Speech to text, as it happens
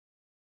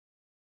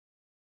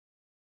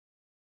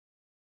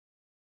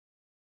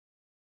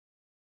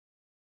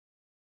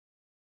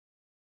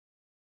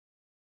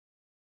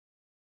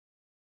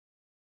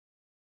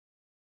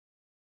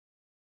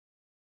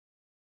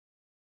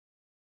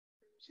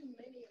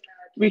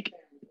We,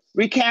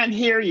 we can't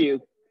hear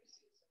you.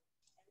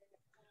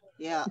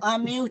 Yeah,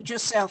 unmute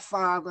yourself,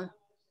 Father.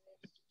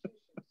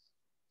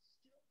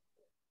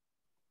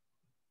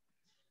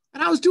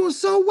 And I was doing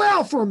so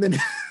well for a minute.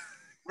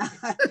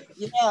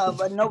 Yeah,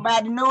 but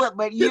nobody knew it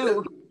but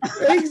you.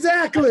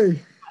 Exactly.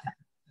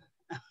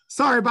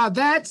 Sorry about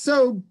that.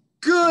 So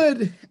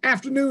good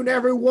afternoon,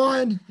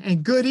 everyone,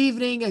 and good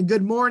evening and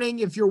good morning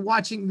if you're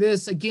watching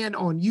this again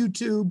on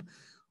YouTube,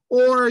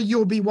 or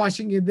you'll be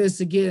watching this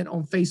again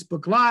on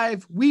Facebook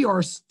Live. We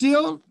are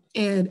still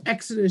in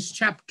Exodus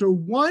chapter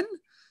 1.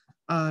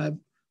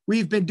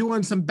 We've been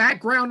doing some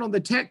background on the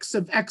text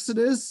of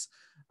Exodus,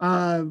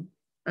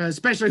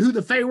 especially who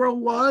the Pharaoh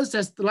was.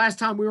 That's the last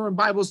time we were in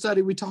Bible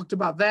study. We talked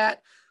about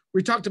that.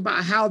 We talked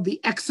about how the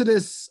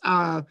Exodus,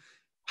 how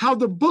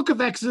the book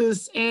of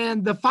Exodus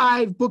and the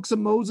 5 books of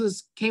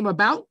Moses came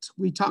about.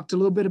 We talked a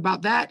little bit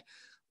about that.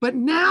 But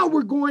now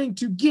we're going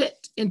to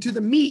get into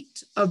the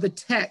meat of the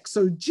text.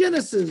 So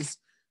Exodus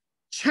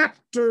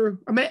chapter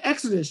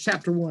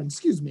 1,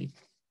 excuse me.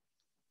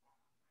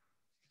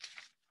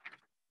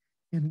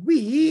 And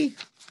we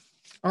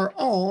are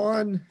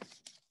on,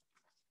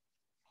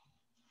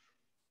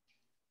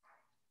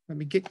 let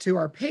me get to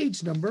our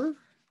page number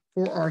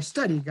for our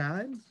study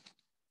guide.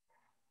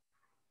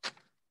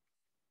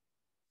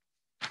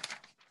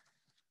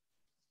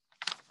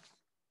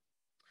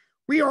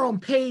 We are on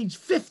page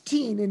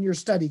 15 in your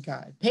study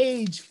guide,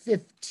 page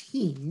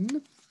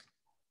 15.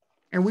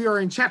 And we are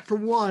in chapter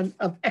 1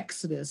 of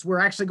Exodus. We're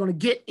actually going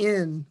to get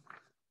in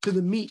to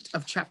the meat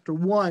of chapter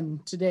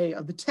 1 today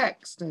of the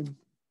text. And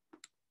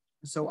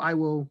so I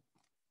will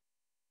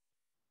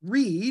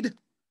read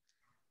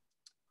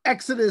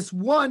Exodus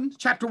 1,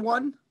 chapter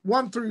 1,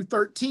 1 through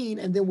 13,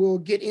 and then we'll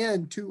get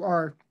into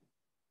our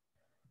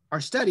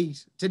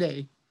studies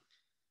today.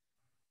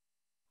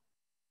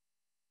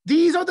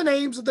 These are the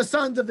names of the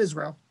sons of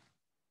Israel.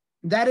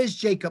 That is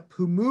Jacob,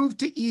 who moved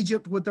to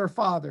Egypt with their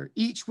father,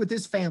 each with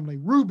his family: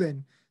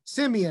 Reuben,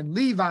 Simeon,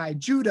 Levi,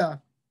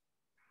 Judah,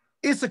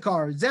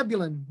 Issachar,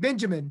 Zebulun,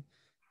 Benjamin,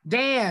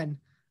 Dan,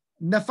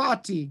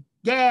 Naphtali,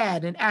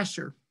 Gad, and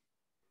Asher.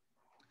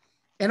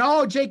 And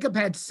all Jacob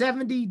had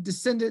 70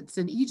 descendants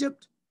in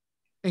Egypt,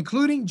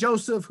 including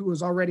Joseph, who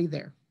was already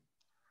there.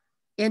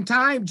 In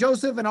time,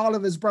 Joseph and all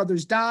of his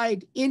brothers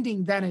died,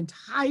 ending that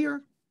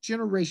entire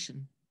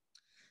generation.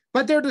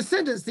 But their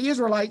descendants, the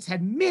Israelites,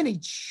 had many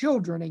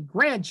children and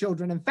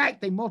grandchildren. In fact,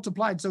 they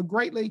multiplied so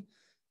greatly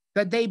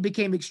that they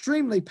became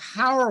extremely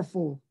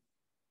powerful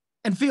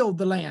and filled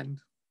the land.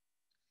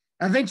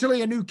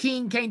 Eventually, a new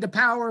king came to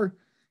power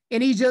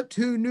in Egypt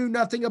who knew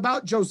nothing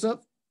about Joseph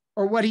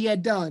or what he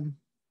had done.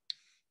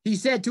 He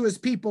said to his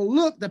people,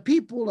 "Look, the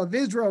people of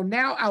Israel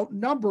now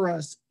outnumber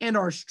us and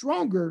are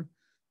stronger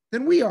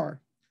than we are.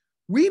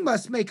 We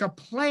must make a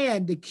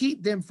plan to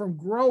keep them from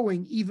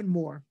growing even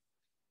more.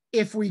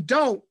 If we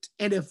don't,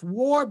 and if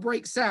war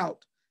breaks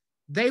out,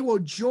 they will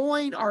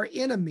join our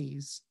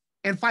enemies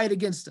and fight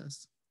against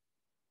us.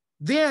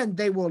 Then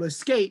they will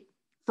escape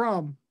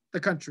from the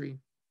country."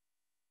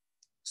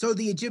 So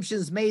the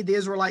Egyptians made the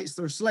Israelites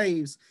their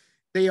slaves.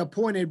 They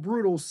appointed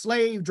brutal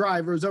slave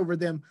drivers over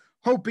them,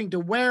 hoping to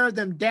wear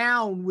them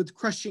down with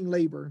crushing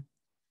labor.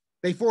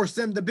 They forced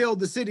them to build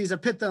the cities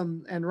of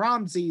Pithom and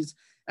Ramses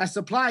as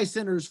supply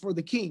centers for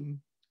the king.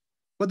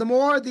 But the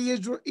more the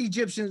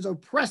Egyptians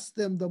oppressed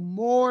them, the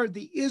more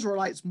the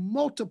Israelites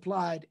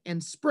multiplied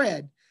and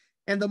spread,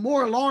 and the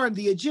more alarmed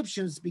the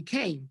Egyptians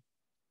became.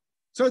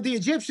 So the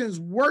Egyptians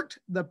worked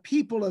the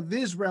people of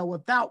Israel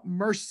without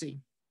mercy.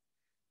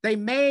 They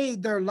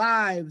made their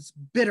lives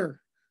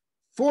bitter,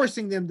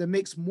 forcing them to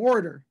mix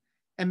mortar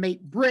and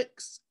make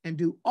bricks and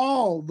do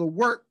all the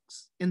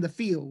works in the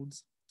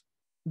fields.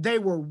 They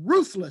were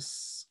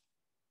ruthless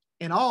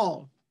in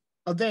all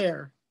of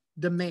their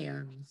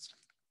demands.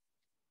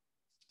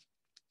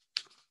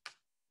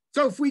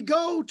 So if we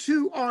go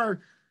to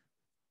our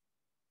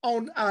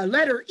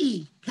letter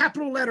E,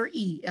 capital letter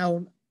E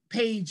on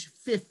page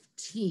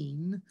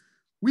 15,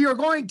 we are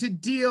going to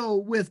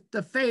deal with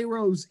the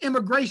Pharaoh's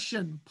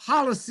immigration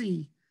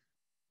policy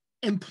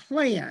and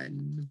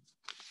plan.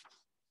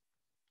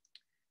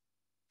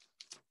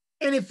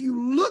 And if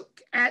you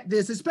look at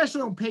this,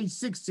 especially on page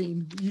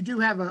 16, you do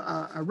have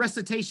a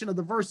recitation of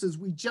the verses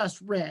we just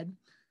read.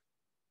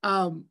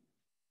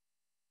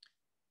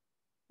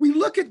 We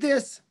look at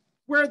this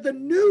where the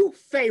new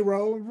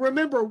Pharaoh,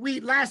 remember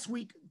last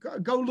week,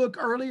 go look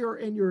earlier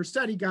in your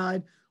study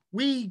guide,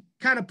 we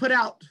kind of put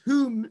out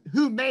who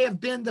may have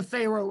been the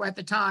Pharaoh at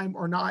the time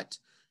or not.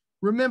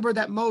 Remember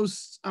that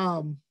most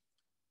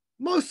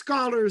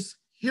scholars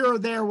here or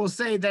there will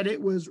say that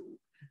it was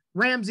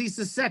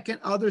Ramses II.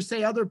 Others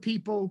say other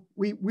people.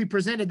 We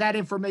presented that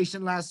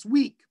information last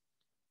week.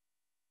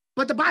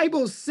 But the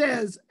Bible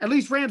says, at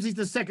least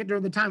Ramses II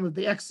during the time of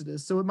the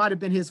Exodus, so it might have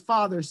been his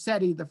father,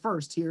 Seti I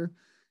here,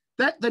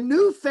 that the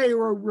new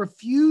Pharaoh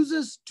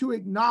refuses to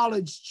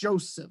acknowledge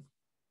Joseph.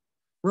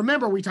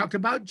 Remember, we talked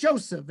about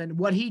Joseph and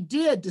what he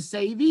did to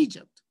save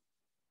Egypt,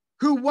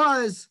 who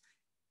was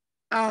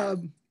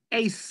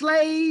a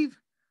slave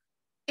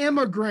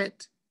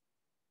immigrant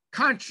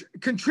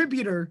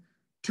contributor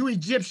to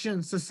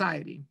Egyptian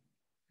society.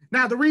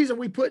 Now, the reason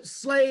we put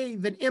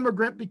slave and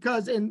immigrant,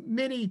 because in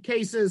many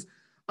cases,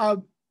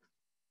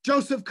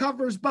 Joseph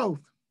covers both.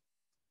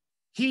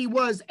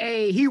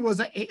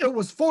 It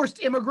was forced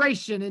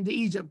immigration into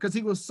Egypt because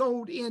he was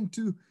sold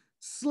into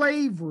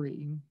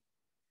slavery.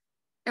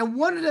 And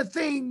one of the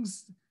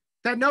things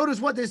that,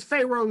 notice what this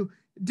Pharaoh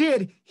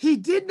did, he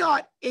did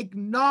not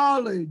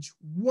acknowledge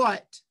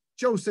what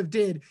Joseph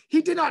did.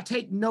 He did not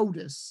take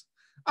notice.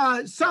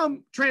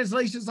 Some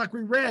translations, like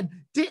we read,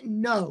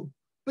 didn't know,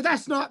 but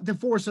that's not the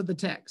force of the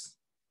text.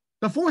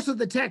 The force of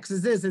the text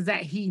is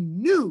that he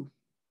knew,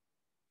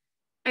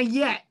 and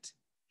yet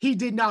he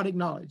did not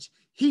acknowledge.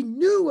 He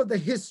knew of the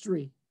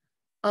history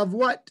of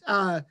what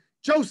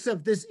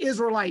Joseph, this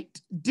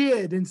Israelite,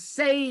 did and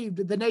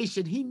saved the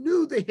nation. He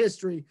knew the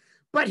history,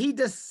 but he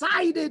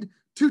decided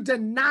to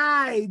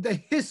deny the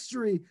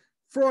history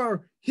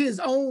for his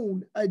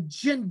own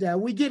agenda.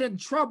 We get in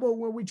trouble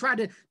when we try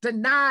to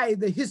deny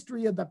the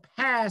history of the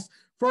past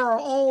for our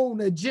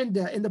own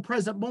agenda in the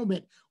present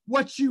moment.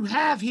 What you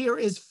have here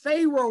is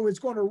Pharaoh is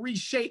going to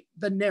reshape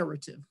the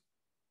narrative.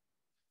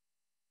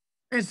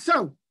 And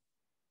so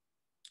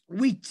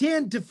we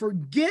tend to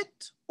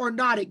forget or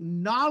not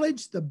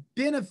acknowledge the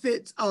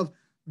benefits of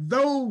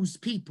those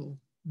people,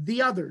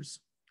 the others,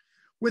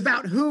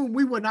 without whom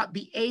we would not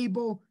be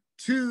able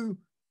to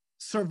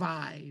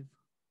survive.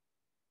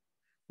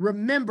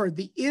 Remember,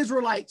 the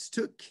Israelites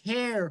took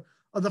care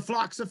of the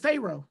flocks of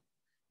Pharaoh.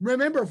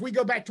 Remember, if we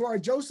go back to our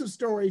Joseph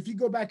story, if you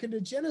go back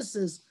into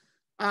Genesis,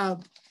 the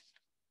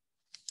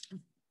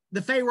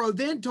Pharaoh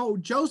then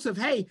told Joseph,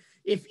 hey,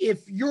 if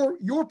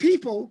your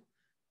people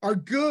are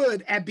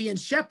good at being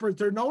shepherds,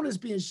 they're known as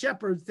being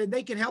shepherds, then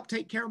they can help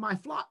take care of my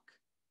flock.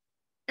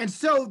 And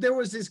so there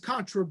was this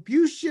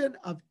contribution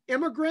of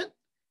immigrant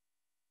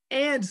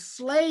and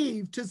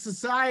slave to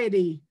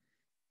society.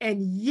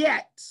 And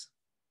yet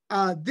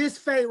this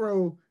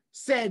Pharaoh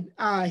said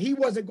he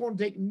wasn't going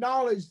to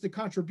acknowledge the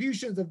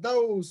contributions of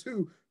those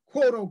who,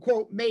 quote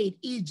unquote, made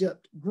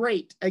Egypt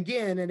great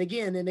again and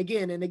again and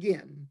again and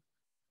again.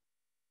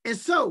 And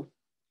so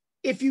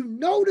if you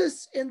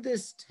notice in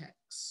this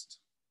text,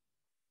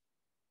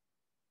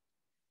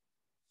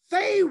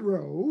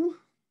 Pharaoh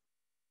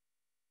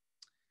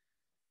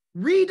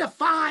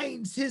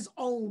redefines his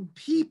own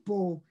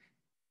people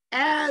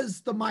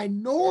as the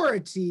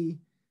minority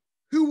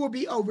who will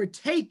be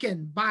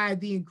overtaken by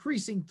the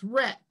increasing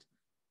threat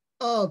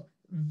of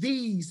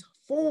these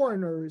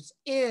foreigners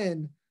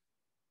in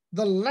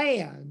the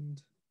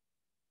land.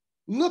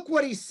 Look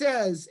what he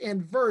says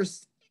in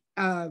verse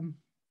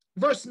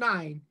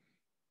 9.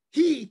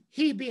 He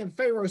being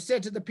Pharaoh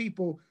said to the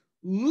people,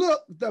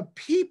 look, the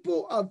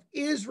people of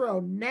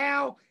Israel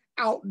now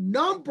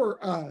outnumber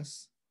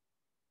us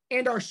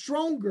and are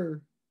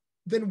stronger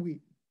than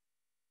we.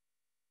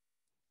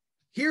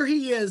 Here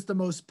he is, the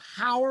most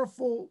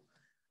powerful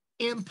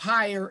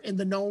empire in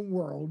the known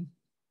world.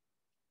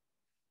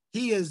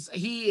 He is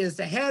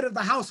the head of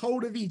the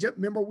household of Egypt.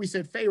 Remember, we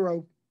said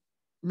Pharaoh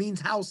means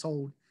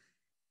household.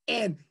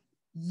 And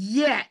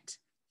yet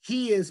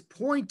he is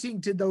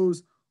pointing to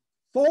those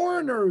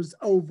foreigners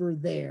over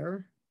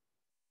there.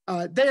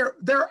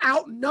 They're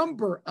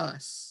outnumber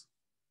us,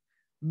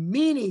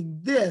 meaning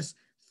this: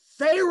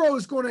 Pharaoh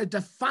is going to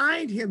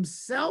define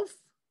himself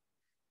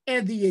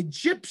and the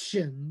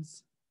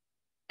Egyptians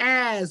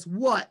as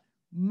what?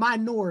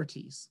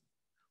 Minorities.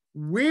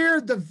 We're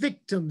the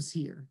victims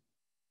here.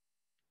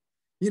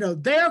 You know,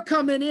 they're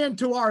coming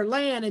into our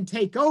land and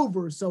take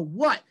over. So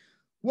what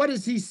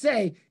does he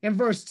say in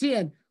verse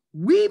 10?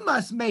 We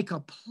must make a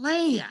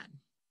plan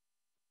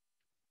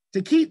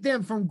to keep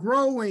them from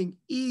growing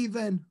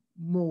even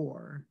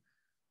more.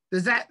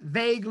 Does that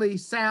vaguely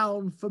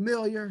sound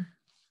familiar?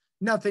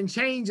 Nothing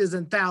changes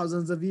in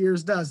thousands of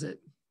years, does it?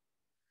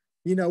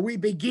 You know, we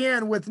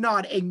begin with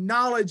not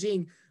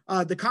acknowledging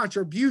the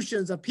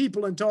contributions of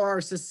people into our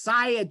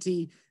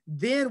society.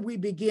 Then we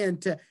begin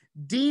to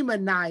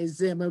demonize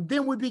them, and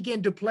then we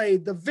begin to play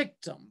the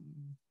victim.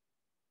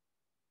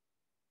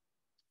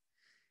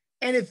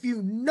 And if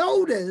you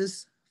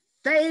notice,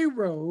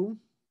 Pharaoh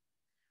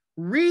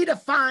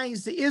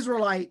redefines the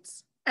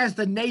Israelites as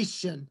the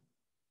nation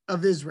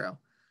of Israel.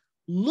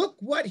 Look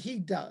what he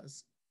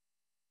does.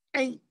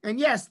 And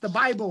yes, the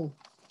Bible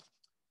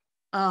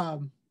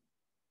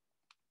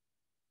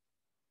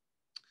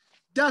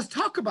does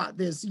talk about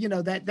this, you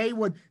know, that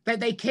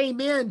they came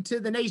into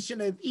the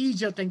nation of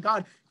Egypt, and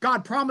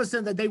God promised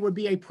them that they would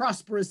be a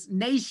prosperous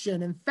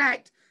nation. In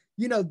fact,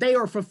 you know, they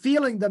are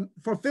fulfilling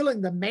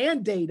the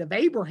mandate of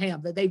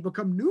Abraham, that they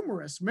become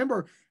numerous.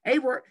 Remember,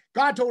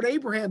 God told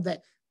Abraham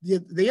that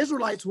the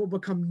Israelites will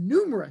become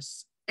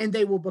numerous and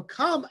they will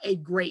become a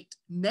great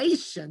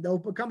nation. They'll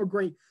become a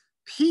great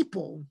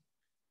people.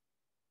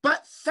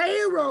 But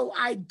Pharaoh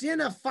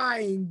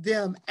identifying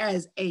them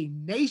as a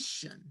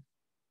nation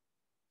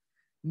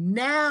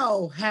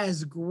now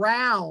has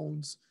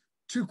grounds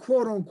to,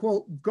 quote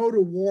unquote, go to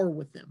war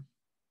with them.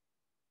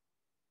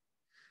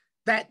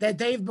 That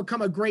they've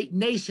become a great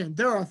nation.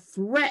 They're a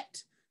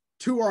threat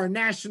to our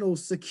national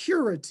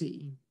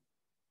security.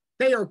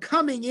 They are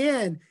coming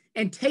in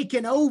and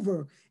taking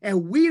over,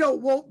 and we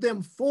don't want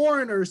them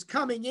foreigners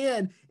coming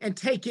in and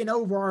taking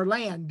over our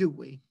land, do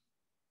we?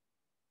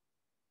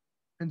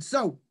 And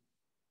so,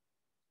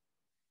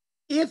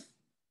 if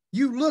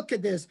you look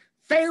at this,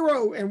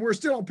 Pharaoh, and we're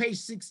still on page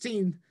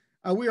 16,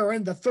 we are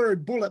in the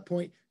third bullet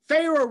point.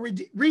 Pharaoh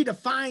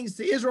redefines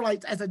the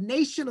Israelites as a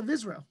nation of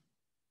Israel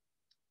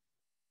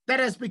that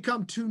has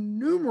become too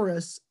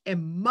numerous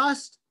and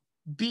must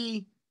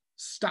be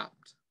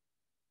stopped.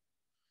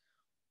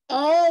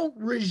 All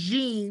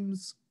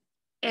regimes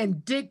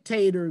and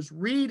dictators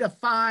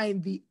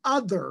redefine the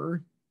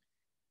other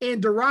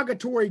in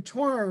derogatory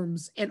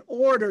terms in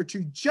order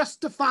to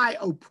justify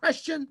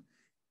oppression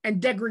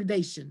and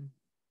degradation.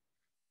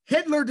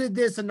 Hitler did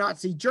this in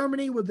Nazi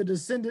Germany with the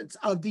descendants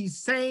of these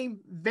same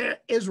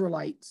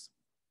Israelites.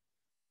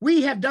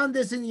 We have done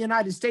this in the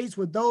United States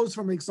with those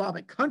from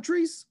Islamic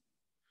countries,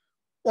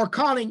 or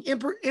calling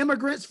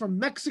immigrants from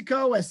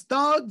Mexico as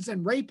thugs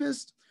and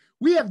rapists.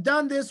 We have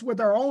done this with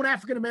our own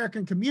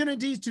African-American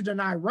communities to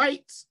deny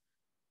rights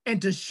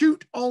and to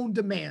shoot on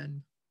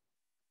demand.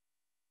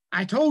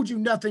 I told you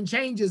nothing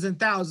changes in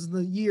thousands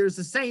of years.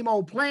 The same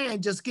old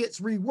plan just gets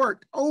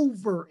reworked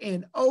over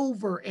and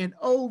over and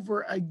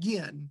over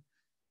again.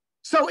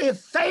 So if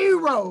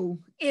Pharaoh,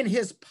 in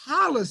his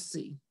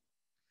policy,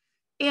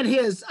 in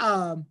his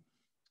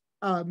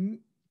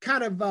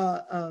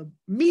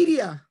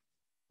media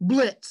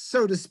blitz,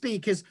 so to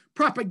speak, his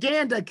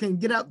propaganda can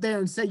get up there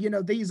and say, you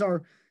know, these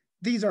are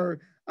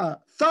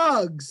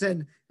thugs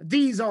and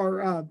these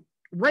are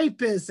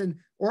rapists, and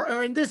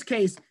or in this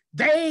case,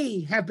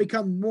 they have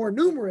become more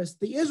numerous.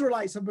 The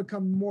Israelites have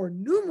become more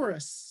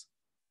numerous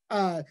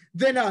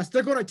than us.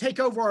 They're going to take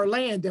over our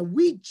land, and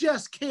we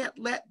just can't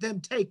let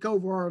them take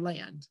over our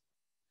land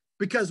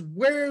because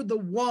we're the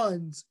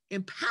ones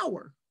in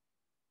power.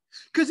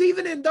 Because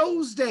even in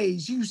those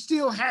days, you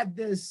still had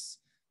this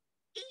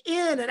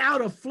in and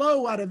out of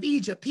flow out of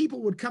Egypt.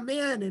 People would come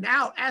in and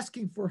out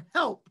asking for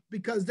help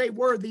because they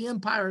were the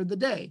empire of the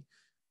day.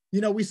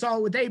 You know, we saw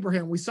it with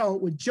Abraham, we saw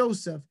it with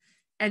Joseph,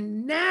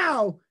 and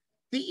now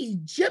the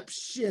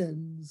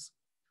Egyptians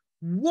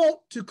want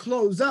to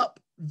close up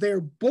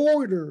their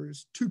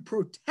borders to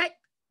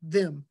protect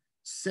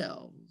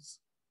themselves.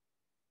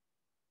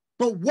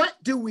 But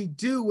what do we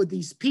do with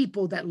these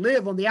people that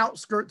live on the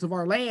outskirts of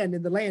our land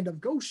in the land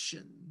of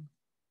Goshen?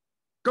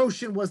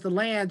 Goshen was the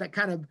land that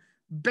kind of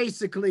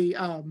basically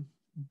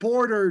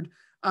bordered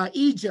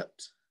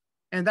Egypt,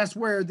 and that's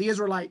where the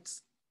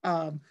Israelites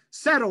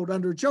settled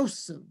under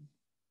Joseph.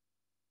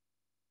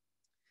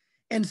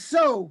 And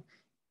so,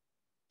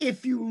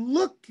 if you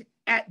look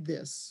at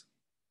this,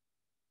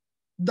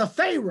 the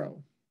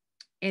Pharaoh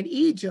and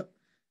Egypt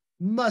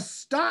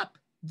must stop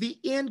the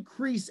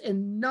increase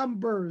in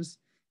numbers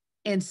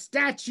and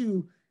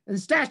stature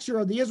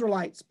of the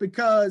Israelites,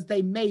 because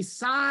they may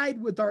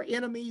side with our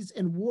enemies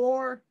in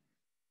war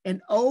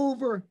and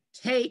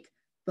overtake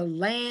the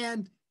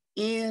land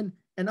in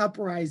an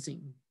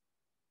uprising.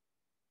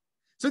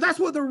 So that's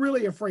what they're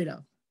really afraid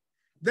of.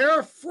 They're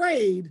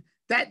afraid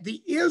that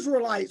the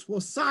Israelites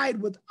will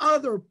side with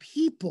other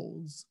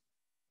peoples,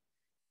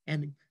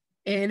 and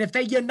if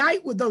they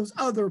unite with those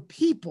other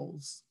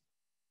peoples,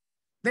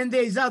 then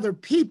these other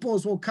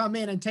peoples will come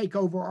in and take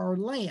over our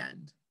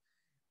land.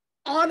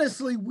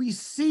 Honestly, we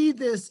see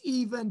this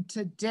even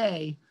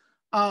today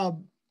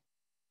in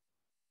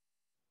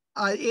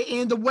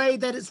the way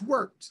that it's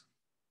worked,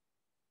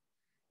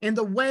 in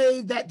the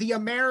way that the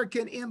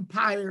American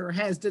empire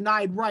has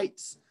denied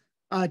rights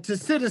to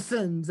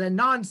citizens and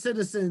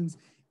non-citizens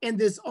in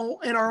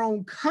our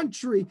own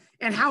country,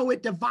 and how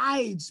it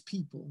divides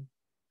people.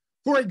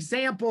 For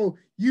example,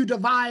 you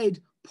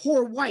divide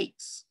poor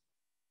whites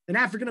and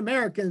African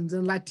Americans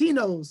and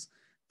Latinos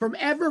from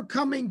ever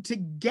coming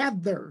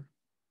together,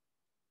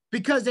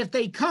 because if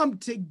they come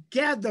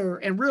together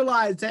and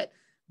realize that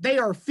they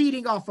are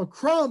feeding off of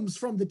crumbs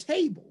from the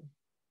table,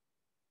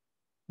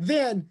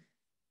 then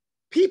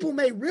people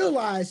may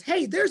realize,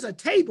 hey, there's a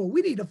table,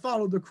 we need to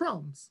follow the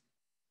crumbs.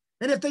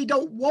 And if they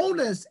don't want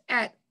us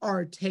at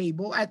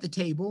the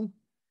table,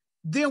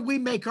 then we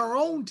make our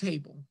own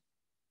table.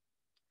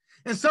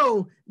 And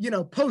so, you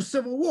know,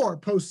 post-Civil War,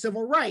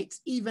 post-civil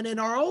rights, even in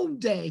our own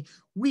day,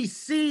 we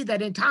see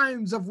that in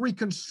times of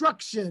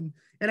Reconstruction,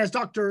 and as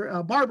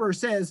Dr. Barber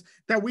says,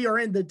 that we are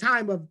in the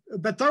time of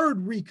the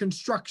third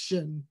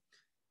Reconstruction,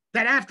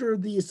 that after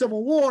the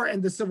Civil War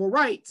and the civil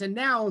rights, and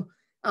now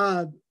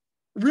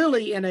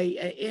really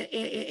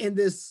in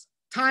this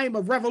time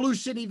of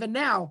revolution, even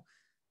now,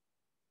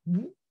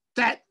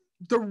 that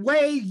the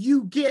way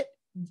you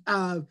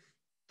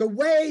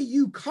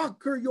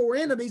conquer your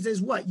enemies is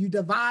what? You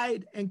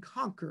divide and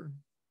conquer.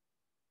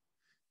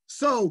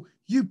 So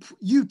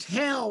you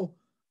tell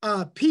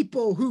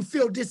people who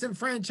feel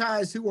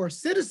disenfranchised, who are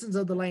citizens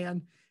of the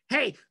land,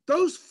 hey,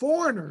 those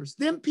foreigners,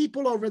 them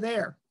people over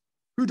there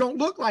who don't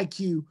look like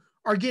you,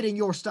 are getting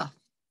your stuff.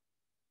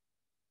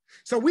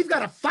 So we've got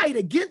to fight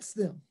against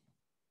them.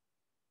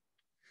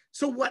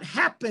 So what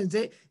happens,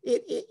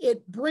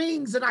 it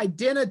brings an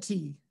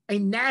identity, a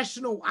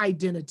national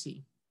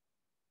identity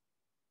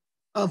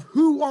of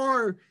who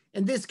are,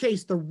 in this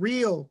case, the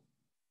real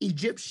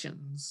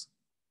Egyptians.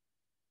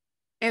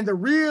 And the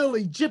real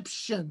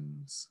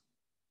Egyptians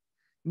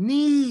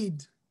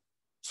need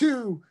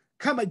to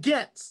come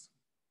against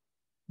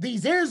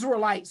these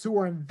Israelites who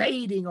are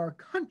invading our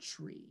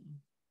country.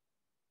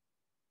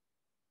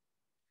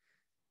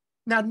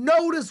 Now,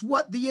 notice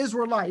what the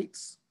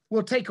Israelites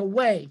will take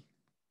away.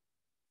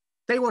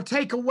 They will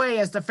take away,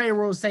 as the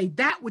Pharaohs say,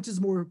 that which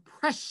is more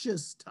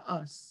precious to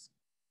us: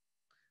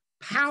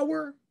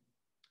 power,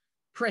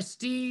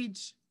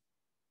 prestige,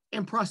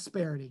 and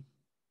prosperity.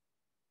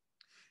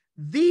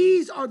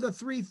 These are the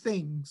three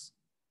things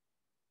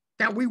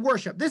that we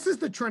worship. This is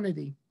the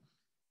Trinity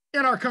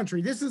in our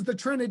country. This is the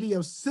Trinity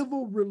of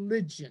civil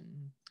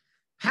religion: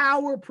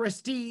 power,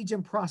 prestige,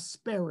 and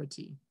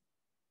prosperity.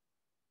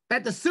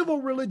 That the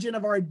civil religion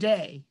of our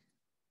day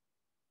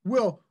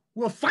will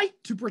fight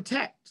to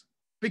protect,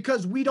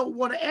 because we don't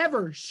want to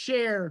ever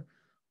share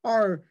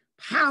our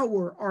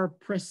power, our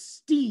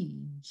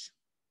prestige,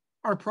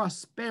 our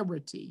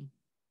prosperity,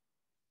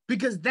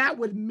 because that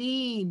would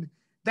mean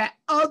that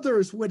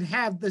others would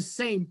have the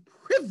same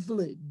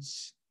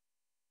privilege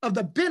of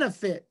the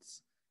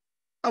benefits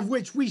of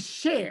which we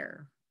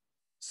share.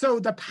 So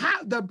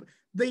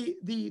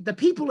the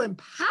people in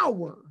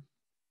power,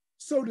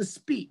 so to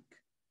speak,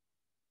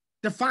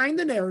 define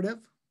the narrative,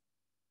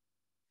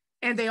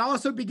 and they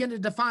also begin to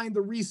define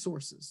the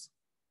resources.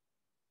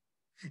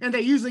 And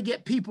they usually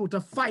get people to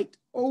fight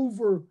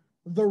over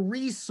the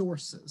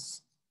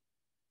resources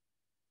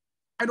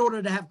in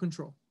order to have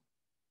control.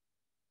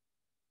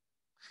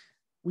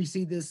 We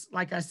see this,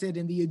 like I said,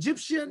 in the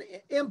Egyptian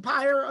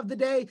empire of the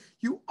day.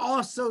 You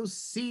also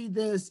see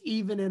this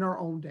even in our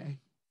own day.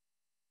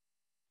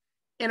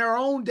 In our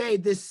own day,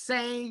 this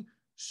same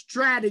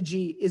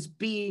strategy is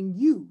being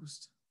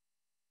used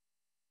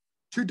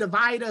to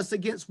divide us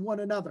against one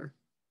another.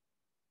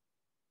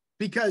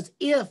 Because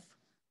if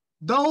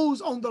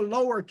those on the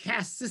lower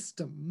caste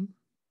system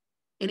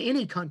in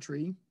any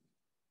country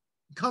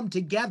come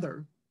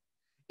together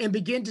and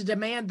begin to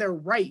demand their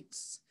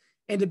rights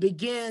and to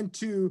begin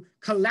to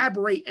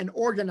collaborate and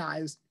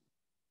organize,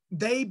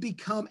 they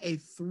become a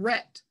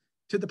threat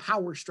to the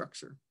power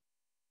structure.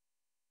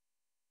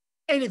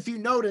 And if you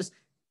notice,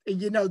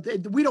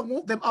 we don't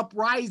want them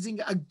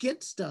uprising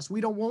against us.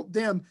 We don't want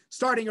them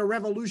starting a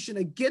revolution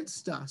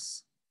against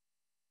us.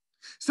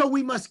 So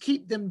we must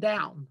keep them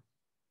down.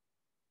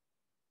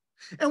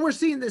 And we're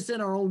seeing this in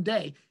our own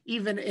day,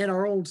 even in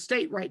our own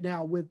state right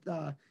now, with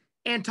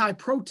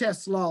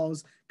anti-protest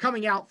laws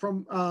coming out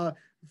from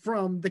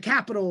the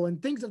Capitol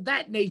and things of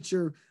that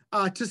nature,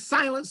 to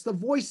silence the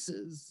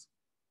voices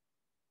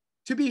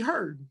to be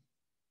heard.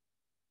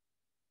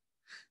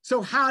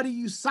 So how do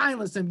you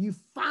silence them? You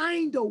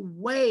find a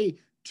way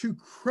to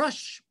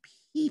crush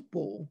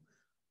people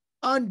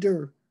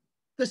under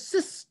the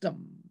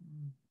system.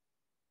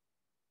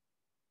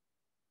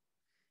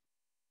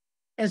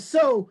 And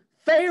so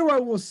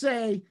Pharaoh will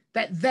say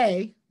that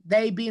they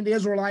being the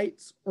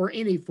Israelites or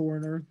any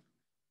foreigner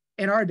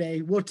in our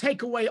day, will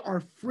take away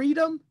our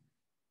freedom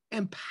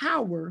and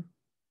power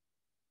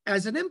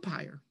as an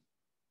empire.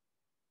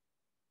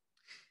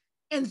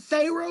 And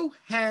Pharaoh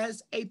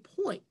has a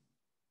point.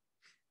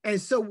 And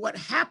so what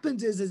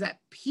happens is that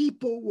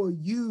people will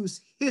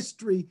use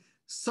history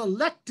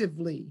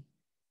selectively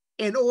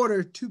in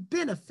order to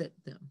benefit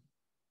them.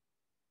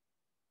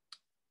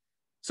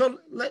 So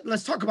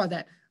let's talk about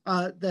that.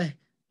 The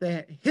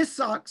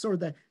Hyksos, or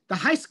the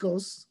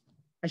Hyksos,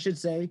 I should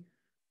say,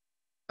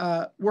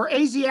 were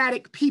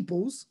Asiatic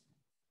peoples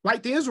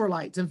like the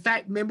Israelites. In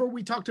fact, remember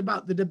we talked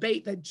about the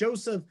debate that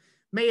Joseph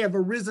may have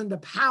arisen to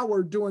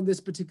power during this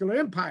particular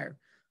empire.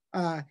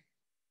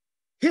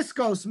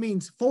 Hyksos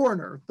means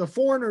foreigner, the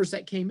foreigners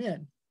that came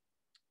in.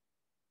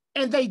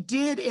 And they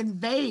did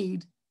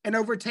invade and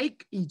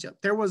overtake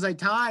Egypt. There was a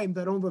time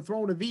that on the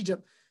throne of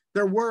Egypt,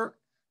 there were,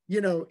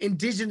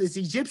 indigenous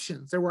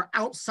Egyptians. There were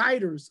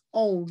outsiders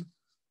on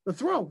the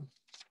throne.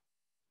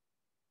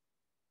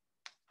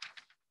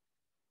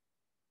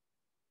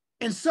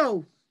 And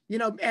so,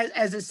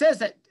 as it says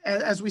that,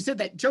 as we said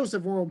that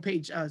Joseph, we're on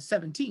page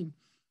 17,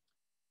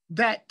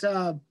 that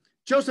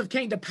Joseph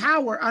came to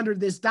power under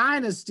this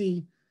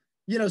dynasty.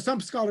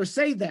 Some scholars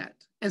say that.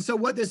 And so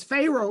what this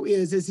Pharaoh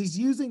is he's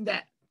using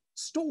that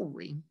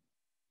story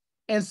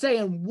and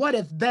saying, what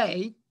if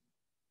they,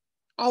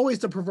 always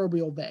the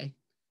proverbial they,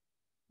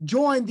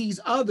 join these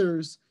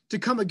others to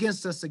come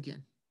against us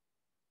again?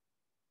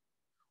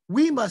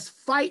 We must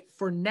fight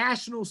for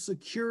national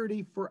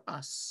security for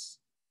us.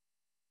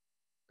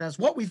 That's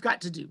what we've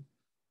got to do.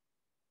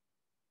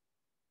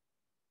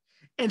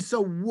 And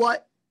so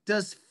what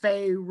does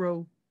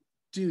Pharaoh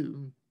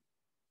do?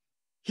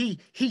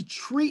 He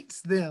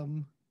treats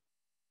them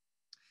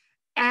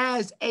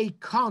as a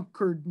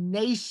conquered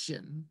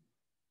nation.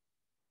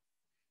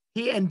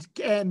 And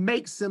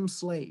makes them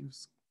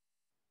slaves.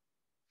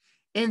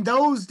 In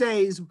those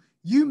days,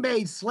 you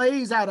made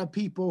slaves out of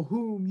people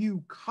whom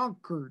you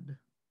conquered.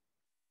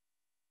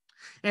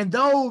 And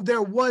though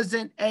there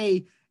wasn't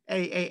a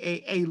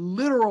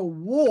literal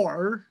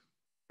war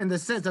in the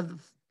sense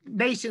of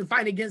nation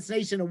fighting against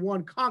nation and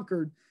one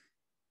conquered,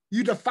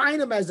 you define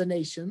them as a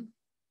nation.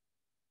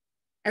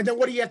 And then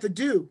what do you have to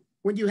do?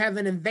 When you have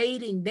an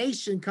invading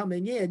nation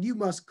coming in, you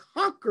must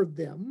conquer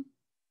them.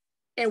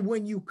 And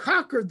when you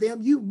conquer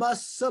them, you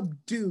must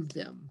subdue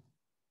them.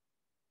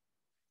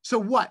 So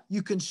what?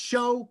 You can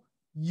show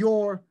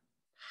your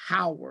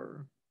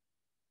power.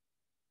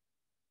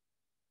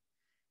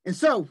 And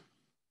so,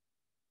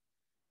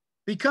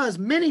 because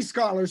many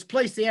scholars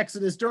place the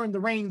Exodus during the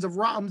reigns of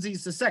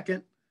Ramses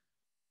II,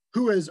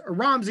 who is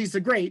Ramses the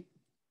Great,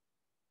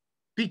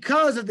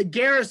 because of the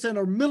garrison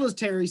or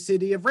military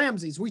city of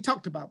Ramses. We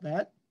talked about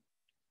that.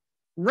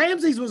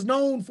 Ramses was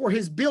known for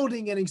his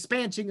building and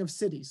expansion of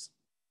cities.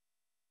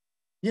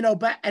 You know,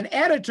 but an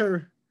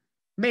editor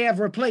may have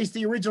replaced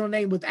the original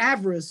name with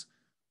Avarice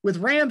with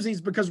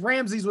Ramses because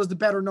Ramses was the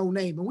better known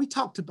name. And we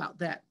talked about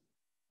that,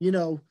 you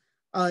know,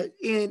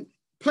 in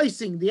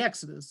placing the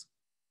Exodus.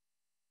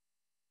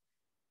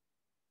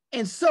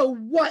 And so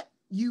what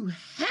you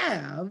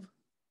have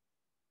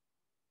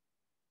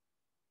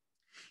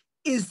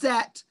is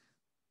that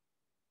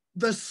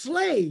the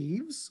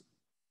slaves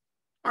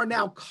are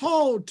now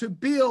called to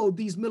build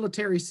these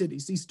military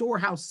cities, these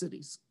storehouse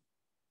cities.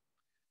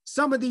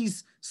 Some of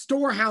these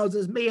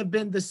storehouses may have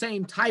been the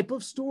same type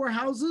of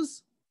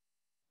storehouses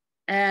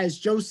as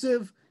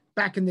Joseph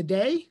back in the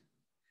day.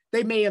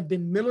 They may have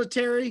been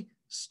military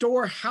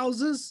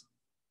storehouses,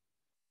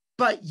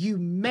 but you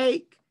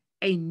make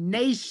a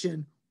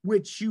nation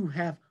which you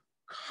have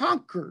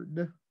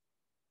conquered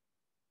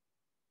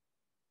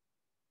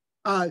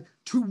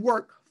to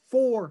work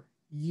for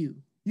you.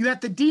 You have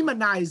to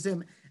demonize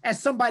them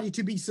as somebody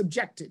to be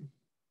subjected.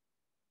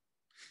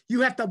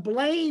 You have to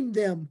blame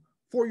them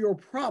for your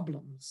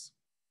problems.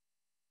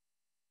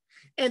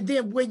 And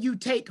then when you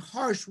take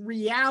harsh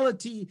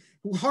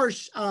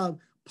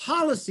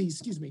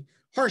policies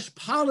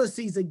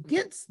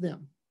against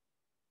them,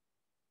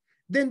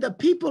 then the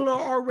people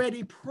are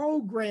already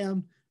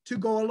programmed to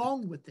go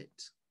along with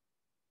it.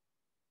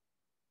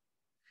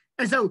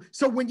 And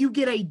so when you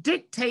get a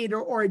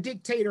dictator or a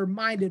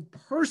dictator-minded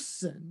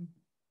person,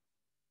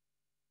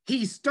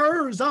 he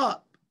stirs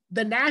up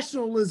the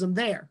nationalism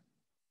there,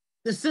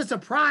 the sense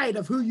of pride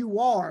of who you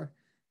are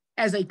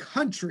as a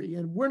country.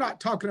 And we're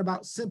not talking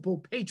about simple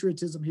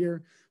patriotism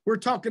here. We're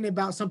talking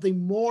about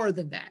something more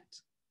than that.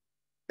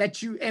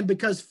 And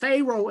because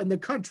Pharaoh and the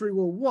country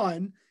were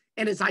one,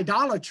 and it's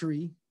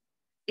idolatry,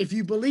 if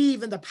you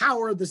believe in the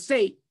power of the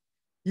state,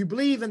 you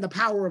believe in the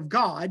power of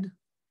God.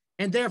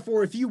 And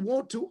therefore, if you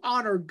want to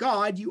honor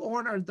God, you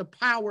honor the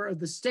power of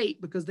the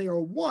state because they are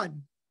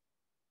one,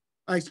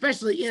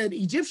 especially in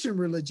Egyptian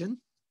religion.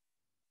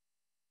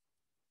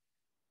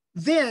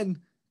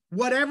 Then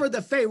whatever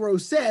the Pharaoh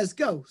says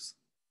goes.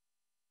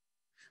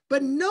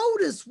 But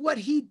notice what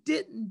he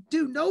didn't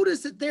do.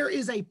 Notice that there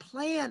is a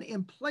plan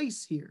in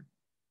place here.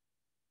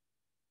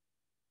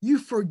 You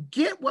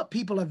forget what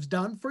people have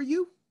done for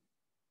you,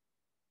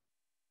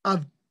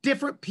 of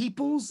different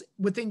peoples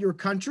within your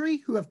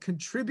country who have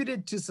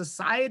contributed to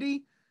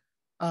society,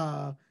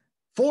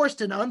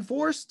 forced and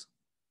unforced.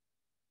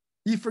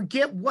 You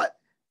forget what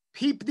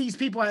these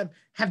people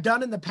have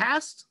done in the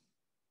past.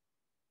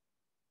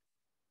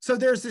 So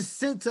there's this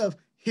sense of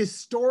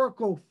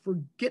historical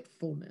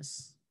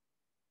forgetfulness.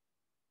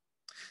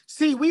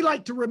 See, we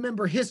like to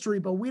remember history,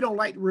 but we don't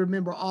like to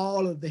remember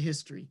all of the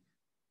history.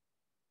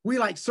 We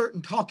like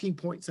certain talking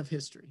points of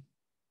history.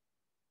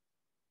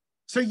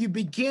 So you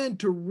begin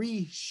to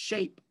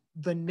reshape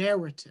the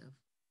narrative.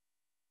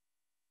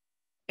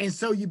 And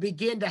so you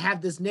begin to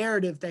have this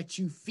narrative that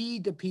you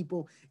feed to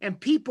people, and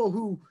people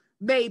who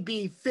may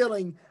be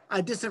feeling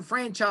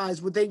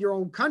disenfranchised within your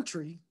own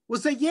country will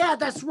say, yeah,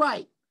 that's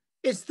right.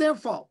 It's their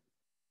fault.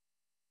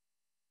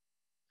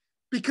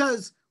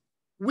 Because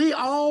we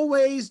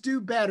always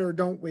do better,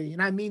 don't we?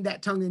 And I mean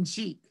that tongue in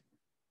cheek,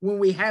 when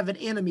we have an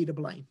enemy to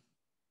blame.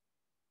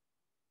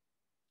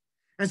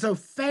 And so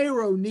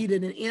Pharaoh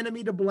needed an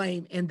enemy to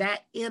blame, and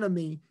that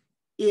enemy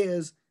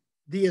is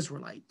the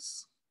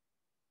Israelites.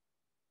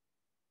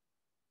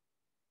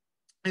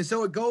 And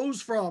so it goes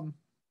from,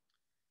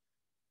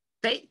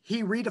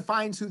 he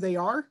redefines who they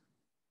are.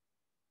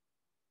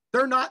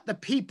 They're not the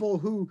people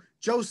who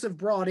Joseph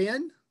brought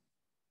in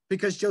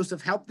because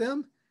Joseph helped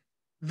them.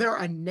 They're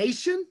a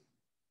nation.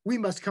 We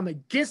must come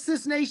against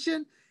this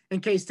nation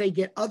in case they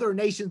get other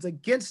nations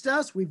against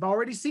us. We've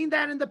already seen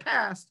that in the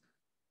past.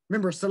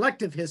 Remember,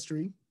 selective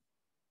history.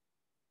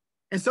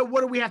 And so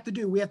what do we have to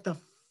do? We have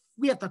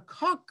to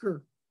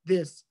conquer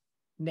this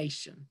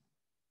nation.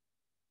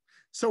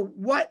 So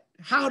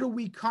how do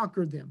we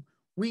conquer them?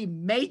 We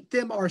make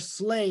them our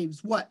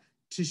slaves. What?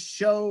 To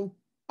show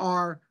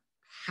our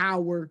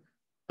power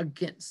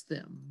against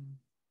them.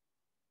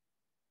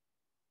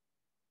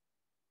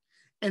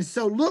 And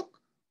so look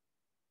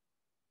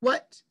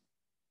what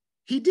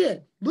he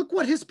did. Look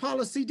what his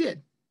policy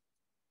did.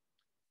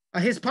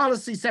 His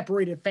policy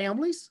separated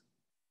families,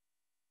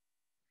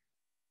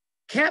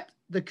 kept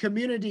the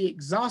community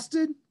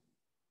exhausted,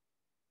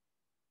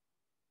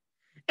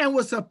 and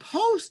was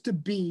supposed to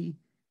be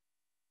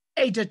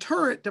a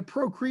deterrent to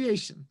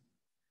procreation.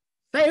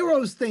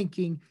 Pharaoh's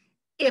thinking,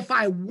 if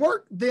I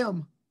work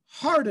them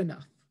hard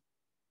enough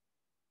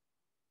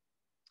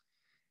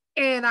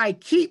and I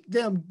keep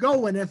them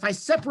going, if I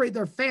separate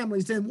their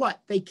families, then what?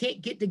 They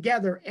can't get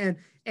together and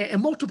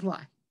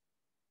multiply.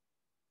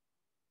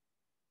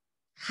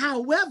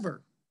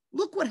 However,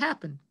 look what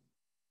happened.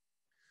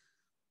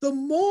 The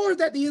more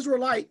that the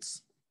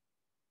Israelites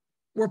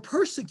were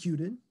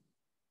persecuted,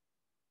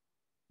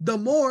 the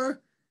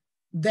more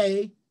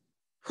they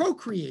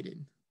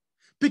procreated,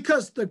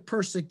 because the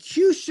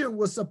persecution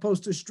was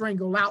supposed to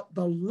strangle out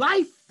the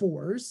life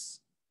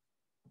force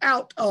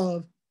out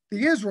of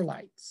the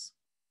Israelites.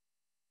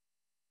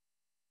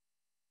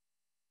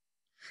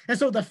 And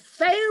so the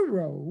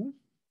Pharaoh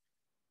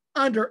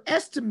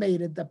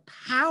underestimated the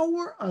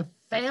power of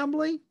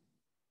family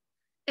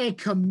and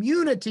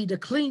community to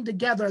cling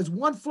together as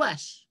one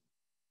flesh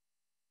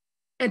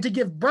and to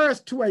give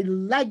birth to a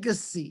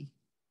legacy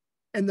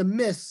in the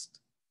midst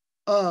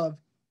of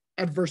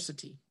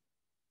adversity.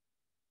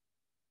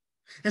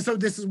 And so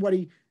this is what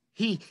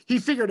he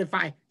figured, if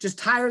I just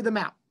tire them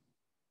out,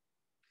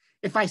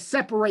 if I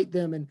separate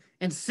them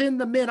and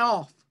send the men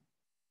off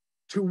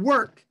to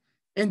work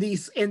in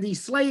these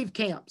slave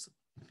camps,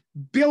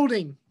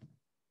 building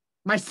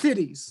my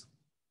cities,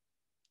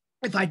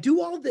 if I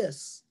do all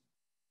this,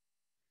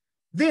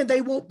 then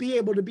they won't be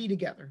able to be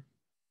together.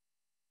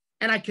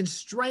 And I can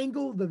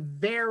strangle the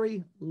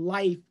very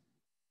life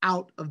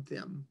out of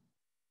them.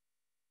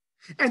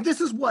 And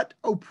this is what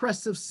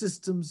oppressive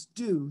systems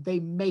do. They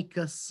make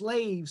us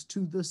slaves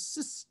to the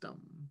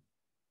system.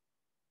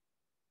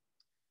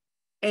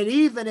 And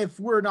even if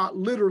we're not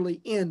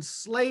literally in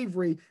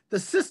slavery, the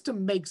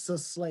system makes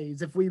us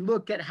slaves. If we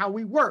look at how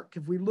we work,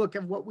 if we look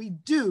at what we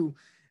do,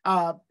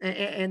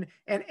 and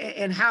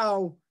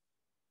how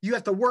you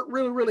have to work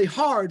really, really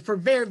hard for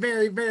very,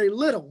 very, very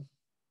little.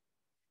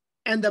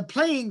 And the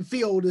playing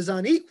field is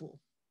unequal.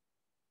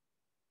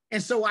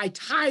 And so I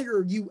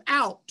tire you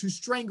out to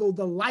strangle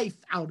the life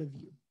out of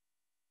you,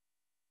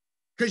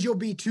 because you'll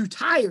be too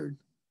tired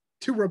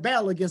to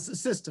rebel against the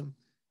system.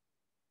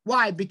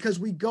 Why? Because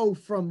we go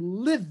from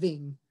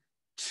living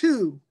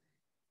to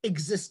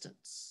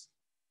existence.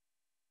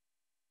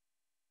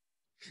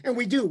 And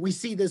we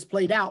see this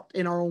played out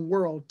in our own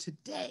world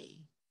today.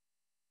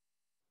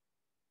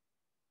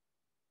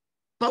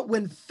 But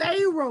when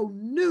Pharaoh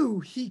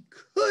knew he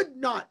could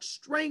not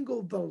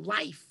strangle the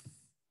life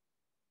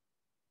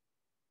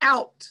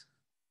out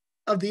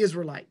of the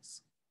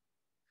Israelites,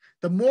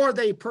 the more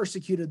they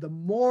persecuted, the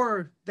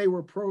more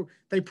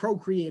they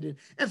procreated.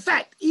 In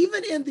fact,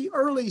 even in the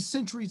early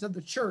centuries of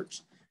the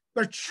church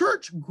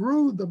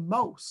grew the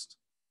most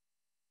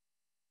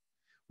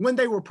when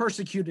they were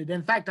persecuted.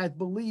 In fact, I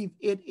believe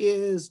it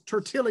is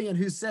Tertullian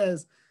who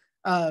says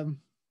that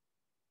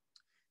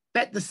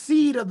the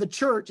seed of the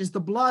church is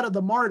the blood of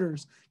the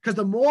martyrs, because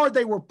the more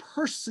they were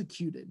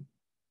persecuted,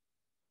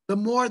 the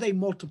more they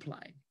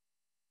multiplied.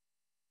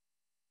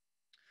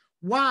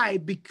 Why?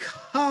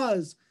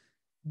 Because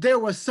there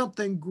was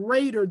something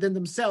greater than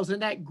themselves,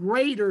 and that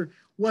greater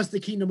was the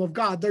kingdom of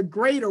God. Their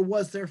greater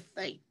was their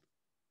faith.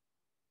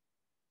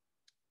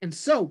 And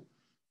so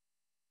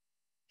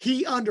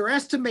he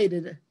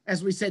underestimated,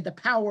 as we said, the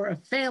power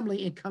of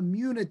family and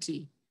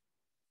community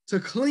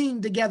to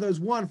cling together as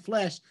one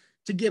flesh,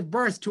 to give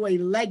birth to a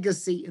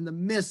legacy in the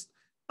midst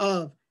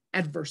of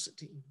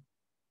adversity.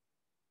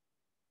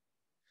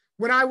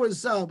 When I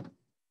was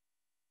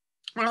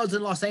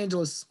in Los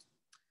Angeles,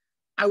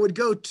 I would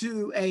go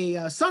to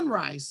a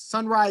Sunrise.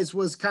 Sunrise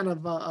was kind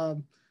of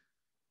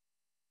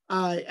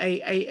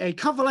a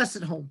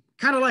convalescent home,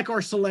 kind of like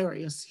our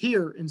Solarius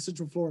here in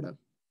Central Florida.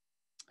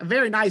 A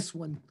very nice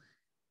one.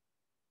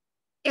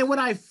 And when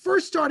I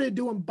first started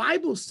doing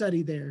Bible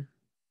study there,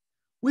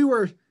 we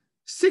were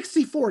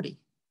 60-40,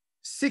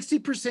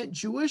 60%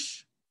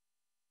 Jewish,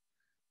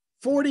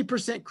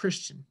 40%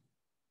 Christian.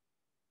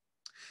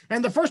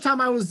 And the first time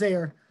I was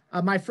there,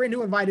 my friend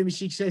who invited me,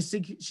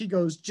 she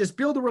goes, just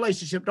build a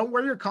relationship. Don't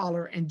wear your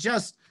collar and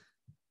just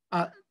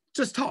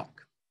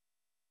talk.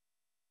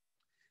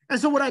 And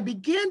so what I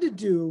began to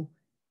do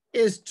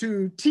is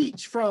to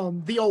teach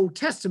from the Old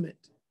Testament,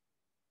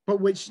 but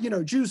which,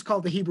 Jews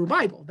call the Hebrew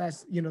Bible.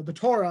 That's, the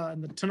Torah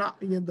and the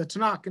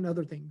Tanakh and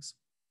other things.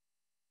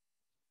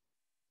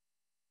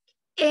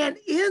 And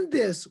in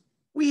this,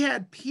 we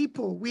had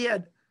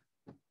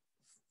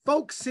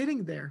folks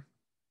sitting there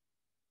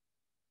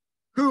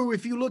who,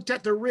 if you looked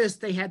at their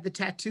wrist, they had the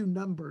tattoo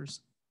numbers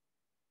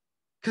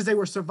because they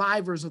were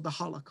survivors of the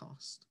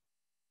Holocaust.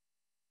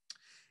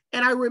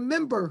 And I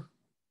remember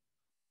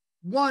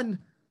one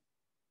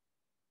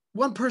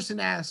person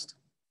asked,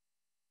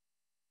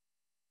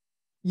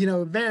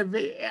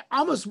 very,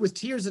 almost with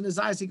tears in his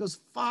eyes, he goes,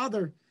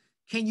 "Father,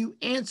 can you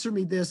answer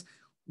me this?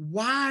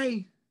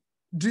 Why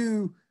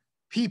do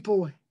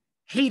people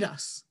hate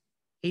us,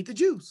 hate the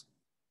Jews?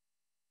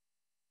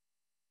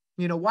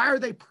 Why are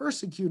they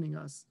persecuting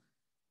us?"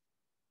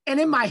 And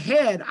in my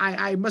head,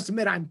 I must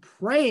admit, I'm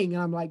praying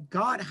and I'm like,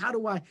 God, how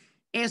do I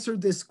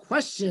answered this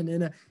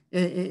question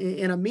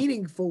in a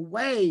meaningful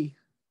way.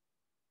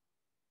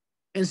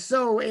 And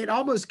so it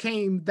almost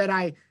came that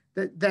I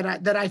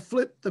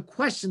flipped the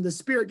question. The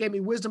Spirit gave me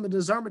wisdom and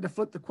discernment to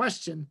flip the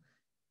question.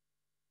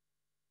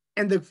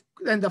 And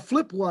the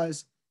flip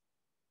was,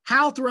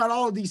 how throughout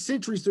all of these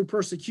centuries through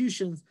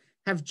persecutions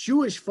have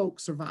Jewish folk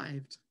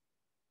survived?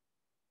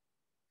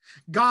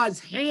 God's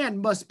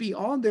hand must be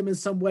on them in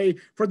some way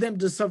for them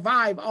to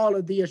survive all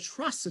of the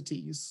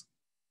atrocities.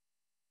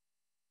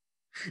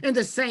 And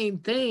the same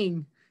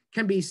thing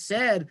can be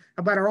said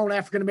about our own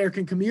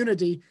African-American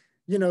community,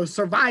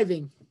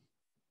 surviving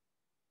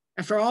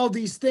after all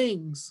these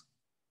things,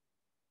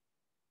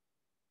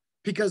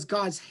 because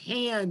God's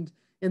hand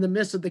in the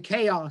midst of the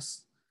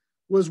chaos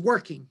was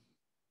working,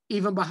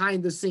 even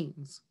behind the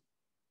scenes,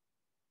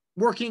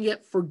 working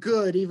it for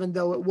good, even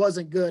though it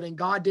wasn't good, and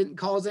God didn't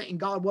cause it, and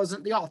God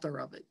wasn't the author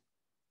of it.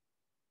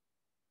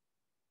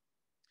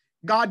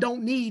 God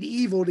don't need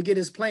evil to get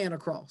his plan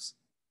across.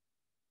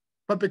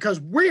 But because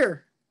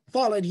we're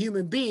fallen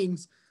human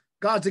beings,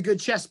 God's a good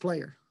chess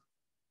player.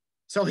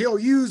 So he'll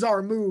use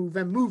our move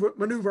and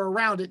maneuver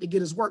around it to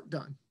get his work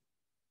done.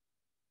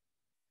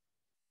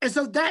 And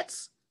so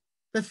that's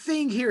the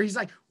thing here. He's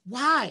like,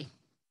 why?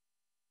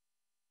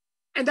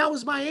 And that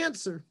was my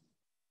answer.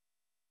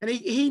 And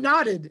he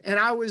nodded, and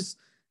I was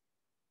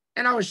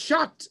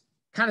shocked,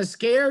 kind of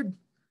scared.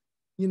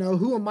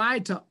 Who am I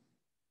to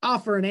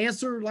offer an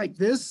answer like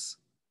this?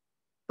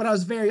 But I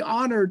was very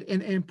honored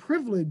and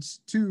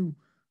privileged to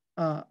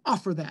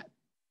offer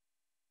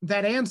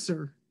that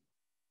answer.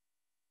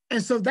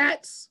 And so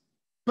that is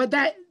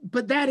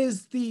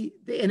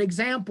an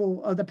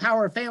example of the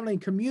power of family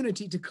and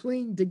community to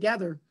cling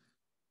together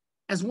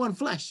as one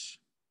flesh,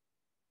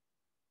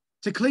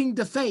 to cling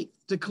to faith,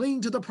 to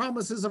cling to the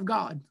promises of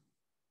God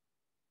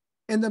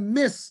in the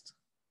midst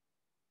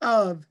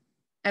of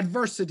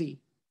adversity.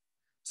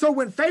 So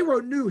when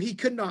Pharaoh knew he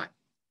could not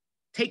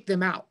take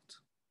them out,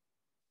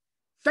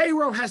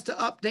 Pharaoh has to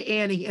up the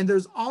ante, and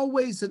there's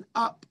always an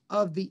up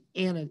of the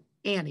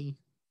ante.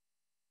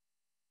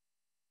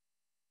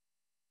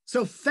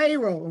 So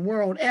Pharaoh, and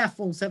we're on F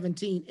on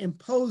 17,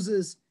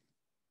 imposes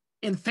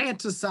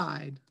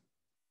infanticide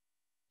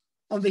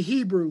on the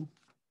Hebrew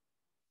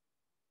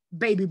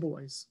baby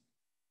boys.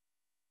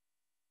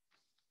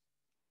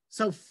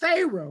 So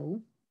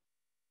Pharaoh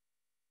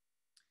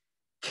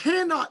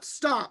cannot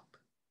stop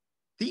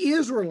the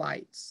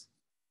Israelites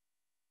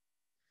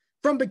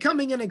from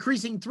becoming an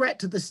increasing threat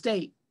to the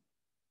state,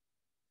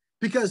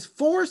 because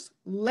forced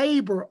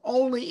labor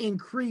only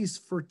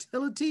increased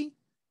fertility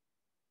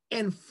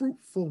and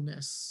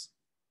fruitfulness.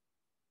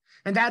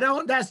 And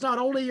that's not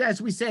only,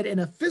 as we said, in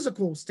a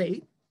physical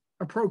state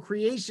of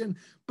procreation,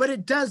 but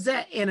it does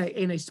that in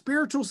a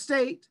spiritual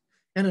state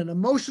and an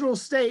emotional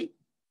state,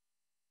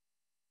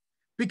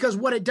 because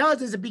what it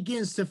does is it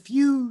begins to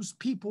fuse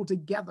people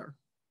together.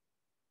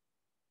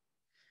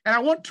 And I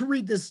want to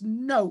read this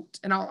note,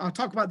 and I'll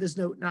talk about this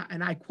note,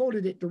 and I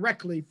quoted it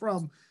directly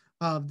from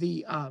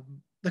the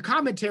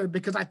commentary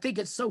because I think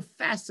it's so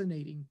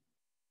fascinating.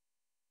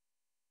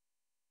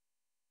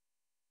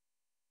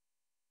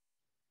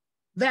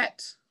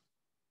 That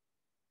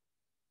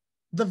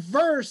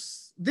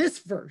this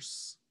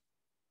verse,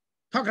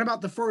 talking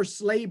about the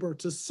first labor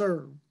to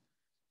serve.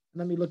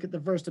 Let me look at the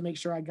verse to make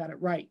sure I got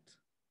it right.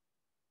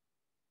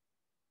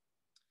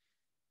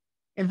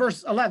 In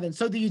verse 11,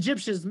 so the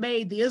Egyptians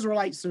made the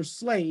Israelites their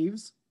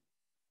slaves.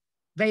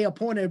 They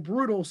appointed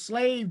brutal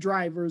slave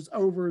drivers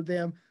over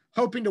them,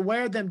 hoping to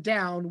wear them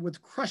down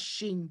with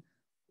crushing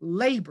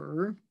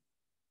labor.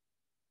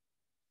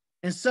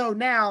 And so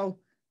now,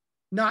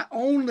 not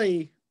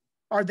only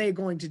are they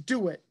going to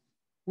do it,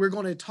 we're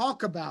going to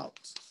talk about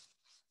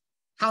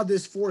how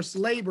this forced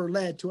labor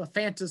led to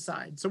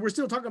infanticide. So we're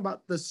still talking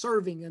about the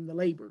serving and the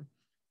labor.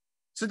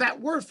 So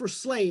that word for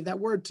slave, that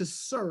word to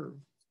serve,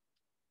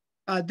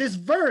 this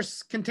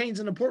verse contains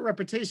an important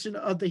repetition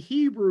of the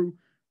Hebrew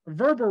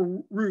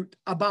verbal root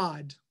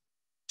abad,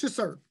 to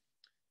serve,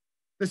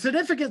 the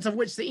significance of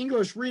which the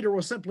English reader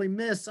will simply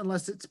miss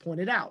unless it's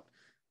pointed out.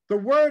 The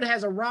word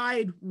has a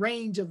wide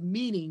range of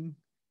meaning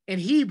in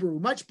Hebrew,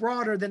 much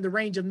broader than the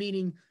range of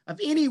meaning of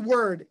any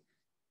word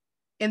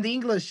in the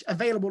English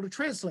available to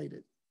translate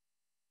it.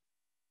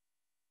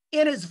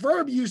 In its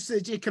verb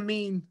usage, it can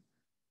mean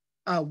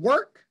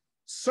work,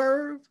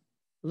 serve,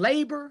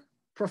 labor,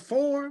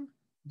 perform,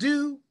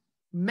 do,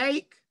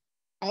 make,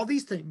 all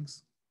these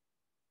things.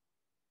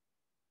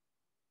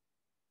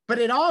 But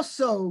it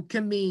also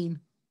can mean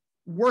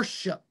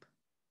worship,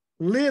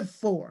 live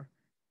for,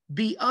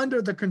 be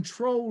under the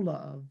control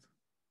of.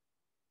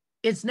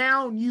 Its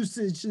noun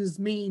usages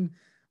mean,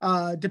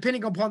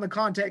 depending upon the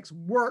context,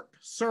 work,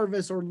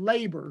 service, or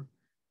labor,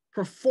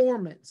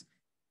 performance,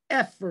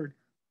 effort,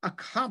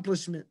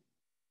 accomplishment,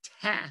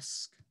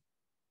 task.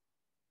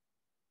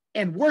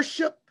 And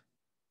worship,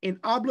 in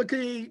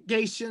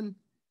obligation,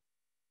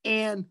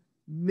 and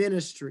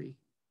ministry.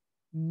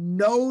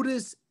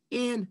 Notice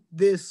in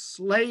this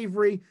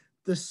slavery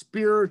the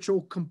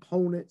spiritual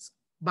components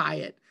by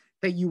it.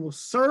 that you will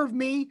serve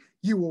me,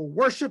 you will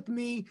worship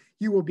me,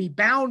 you will be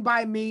bound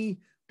by me,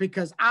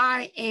 because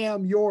I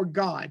am your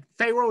God.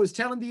 Pharaoh is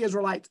telling the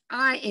Israelites,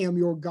 I am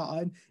your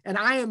God, and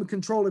I am in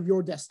control of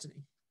your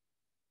destiny.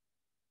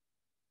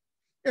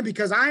 And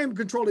because I am in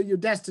control of your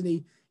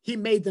destiny, he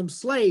made them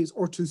slaves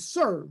or to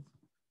serve.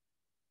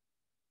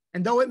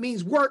 And though it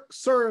means work,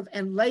 serve,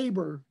 and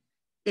labor,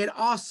 it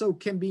also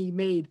can be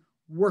made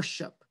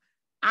worship.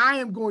 I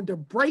am going to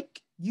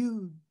break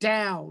you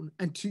down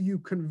until you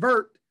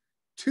convert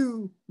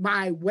to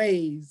my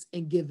ways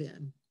and give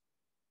in.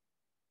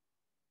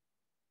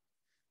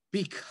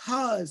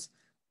 Because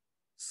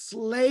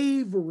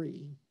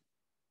slavery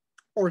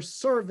or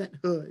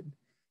servanthood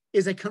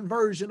is a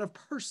conversion of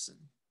person.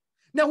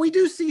 Now, we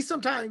do see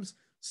sometimes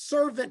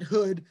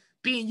servanthood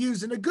being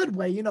used in a good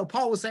way. You know,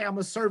 Paul will say, I'm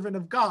a servant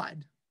of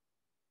God.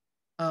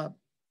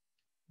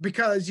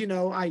 Because, you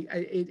know,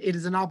 it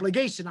is an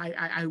obligation.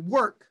 I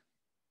work,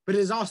 but it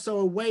is also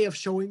a way of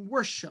showing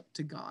worship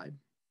to God.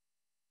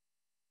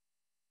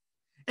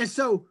 And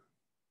so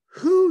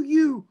who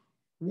you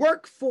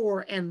work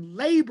for and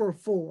labor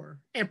for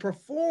and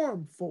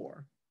perform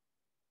for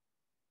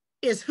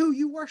is who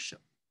you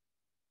worship.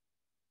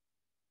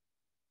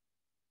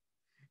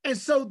 And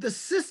so the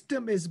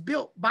system is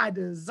built by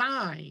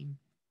design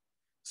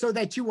so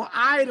that you will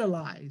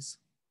idolize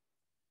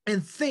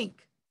and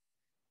think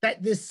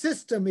that this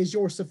system is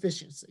your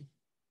sufficiency.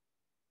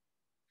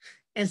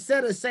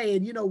 Instead of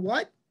saying, you know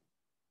what?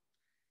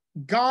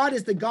 God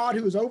is the God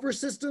who is over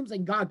systems,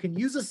 and God can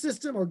use a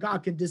system or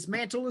God can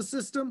dismantle a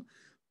system.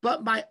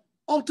 But my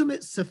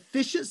ultimate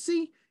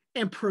sufficiency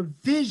and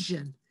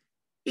provision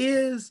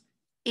is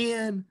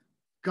in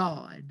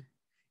God.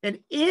 And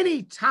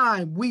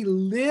anytime we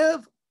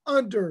live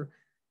under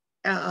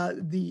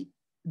the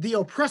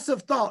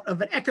oppressive thought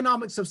of an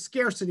economics of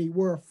scarcity,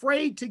 we're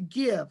afraid to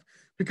give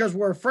because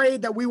we're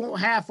afraid that we won't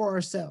have for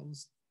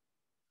ourselves.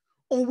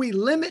 Or we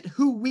limit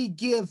who we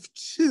give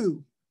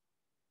to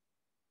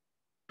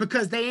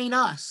because they ain't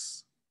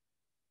us.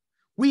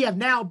 We have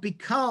now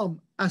become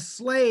a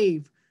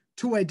slave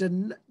to a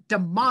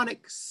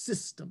demonic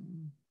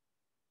system.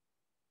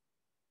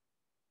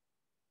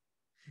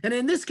 And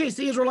in this case,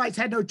 the Israelites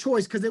had no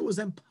choice because it was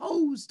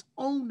imposed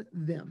on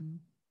them.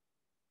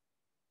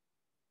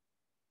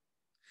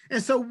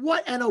 And so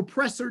what an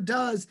oppressor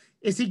does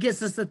is he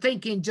gets us to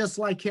thinking just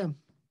like him,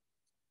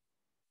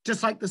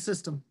 just like the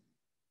system.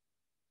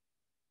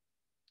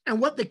 And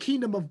what the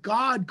kingdom of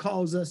God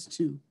calls us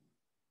to,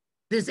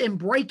 this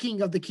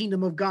inbreaking of the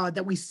kingdom of God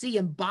that we see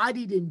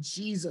embodied in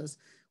Jesus,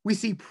 we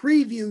see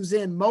previews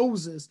in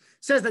Moses,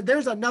 says that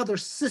there's another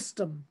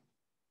system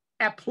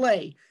at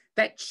play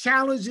that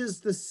challenges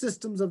the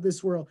systems of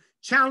this world,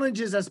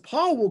 challenges, as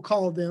Paul will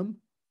call them,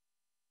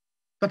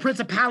 the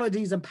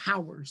principalities and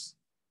powers.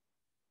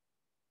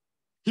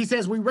 He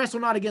says, we wrestle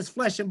not against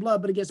flesh and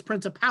blood, but against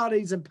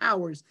principalities and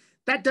powers.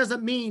 That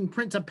doesn't mean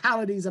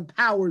principalities and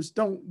powers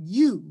don't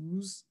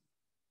use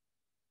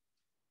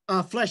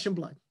flesh and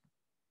blood.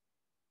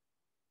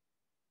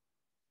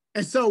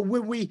 And so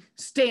when we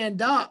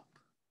stand up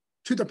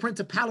to the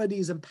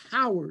principalities and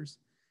powers,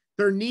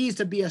 there needs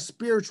to be a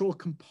spiritual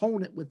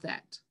component with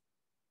that.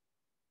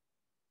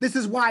 This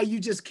is why you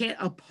just can't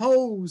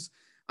oppose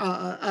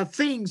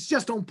things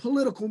just on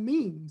political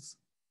means.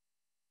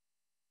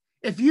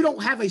 If you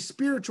don't have a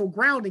spiritual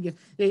grounding,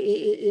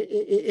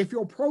 if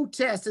your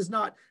protest is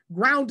not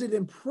grounded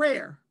in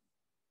prayer,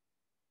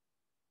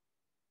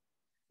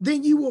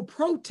 then you will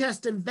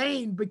protest in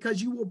vain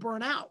because you will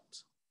burn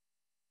out.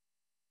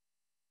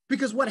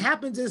 Because what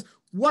happens is,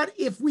 what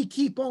if we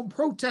keep on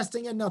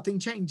protesting and nothing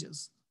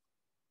changes?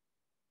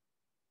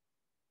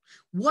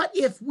 What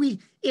if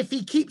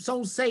he keeps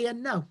on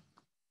saying no?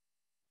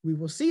 We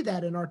will see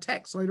that in our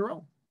text later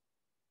on.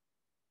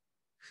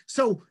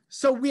 So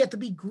we have to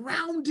be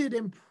grounded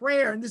in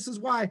prayer. And this is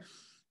why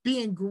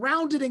being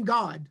grounded in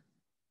God,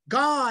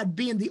 God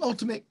being the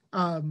ultimate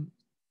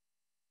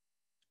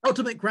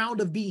ground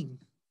of being.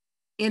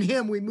 In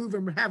him we move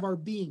and have our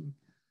being.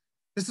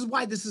 This is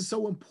why this is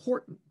so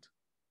important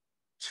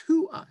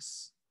to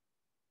us.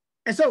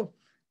 And so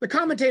the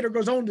commentator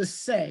goes on to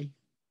say,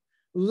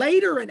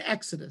 later in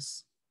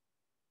Exodus,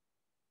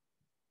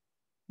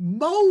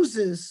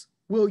 Moses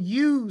will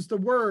use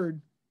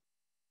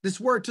this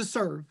word to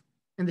serve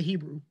in the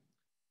Hebrew,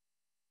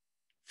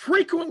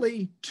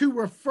 frequently to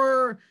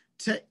refer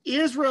to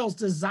Israel's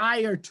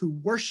desire to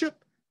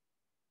worship,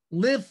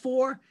 live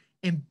for,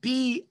 and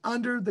be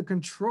under the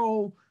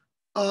control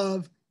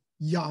of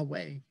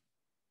Yahweh.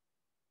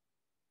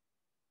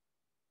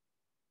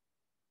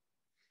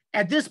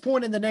 At this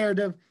point in the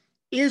narrative,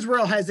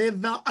 Israel has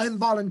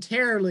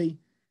involuntarily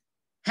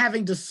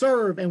having to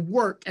serve and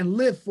work and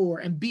live for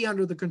and be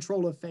under the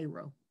control of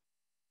Pharaoh.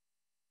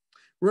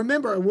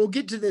 Remember, we'll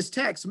get to this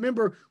text.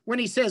 Remember when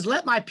he says,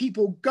 let my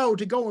people go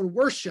and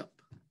worship.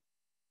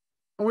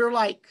 And we were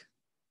like,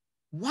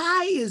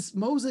 why is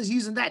Moses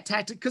using that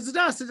tactic? Because to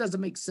us, it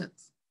doesn't make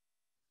sense.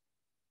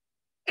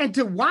 And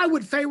why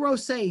would Pharaoh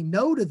say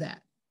no to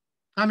that?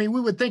 I mean,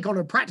 we would think on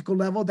a practical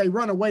level, they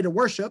run away to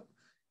worship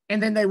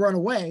and then they run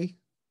away.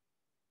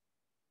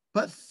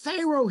 But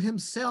Pharaoh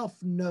himself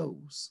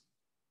knows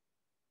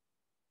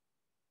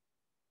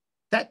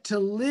that to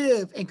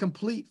live in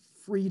complete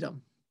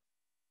freedom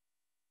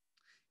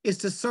is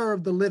to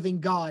serve the living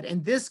God.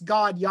 And this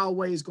God,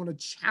 Yahweh, is going to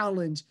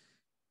challenge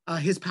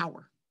his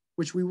power,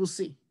 which we will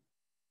see.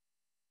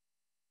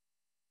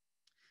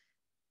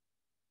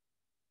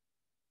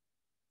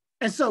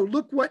 And so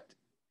look what,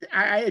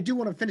 I do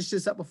want to finish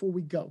this up before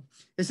we go.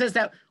 It says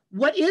that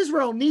what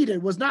Israel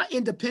needed was not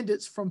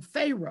independence from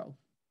Pharaoh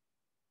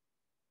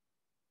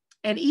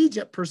and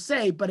Egypt per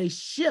se, but a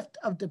shift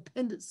of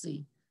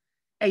dependency,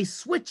 a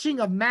switching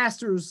of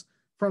masters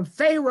from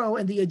Pharaoh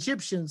and the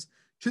Egyptians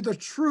to the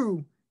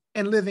true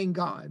and living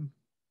God.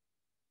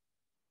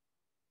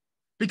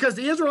 Because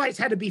the Israelites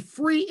had to be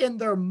free in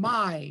their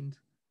mind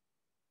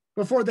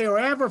before they were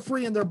ever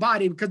free in their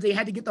body, because they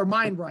had to get their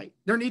mind right.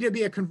 There needed to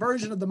be a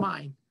conversion of the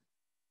mind.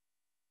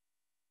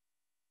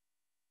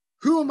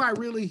 Who am I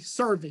really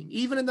serving,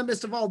 even in the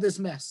midst of all this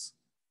mess?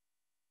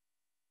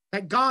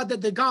 That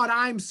the God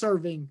I'm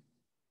serving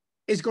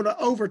is going to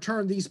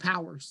overturn these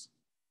powers.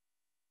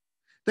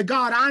 The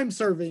God I'm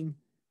serving,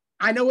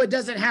 I know it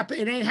doesn't happen,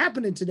 it ain't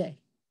happening today.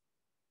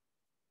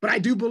 But I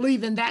do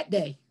believe in that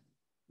day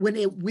when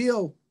it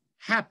will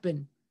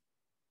happen.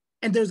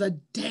 And there's a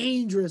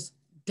danger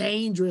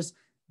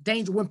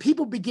when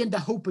people begin to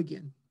hope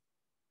again.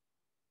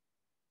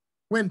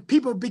 When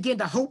people begin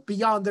to hope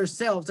beyond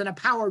themselves and a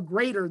power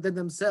greater than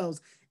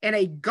themselves and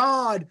a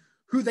God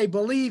who they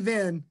believe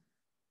in,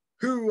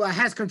 who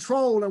has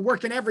control and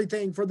working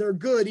everything for their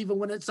good, even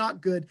when it's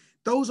not good,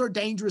 those are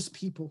dangerous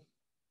people.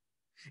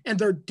 And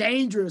they're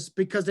dangerous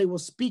because they will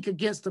speak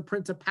against the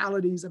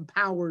principalities and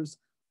powers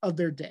of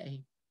their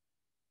day.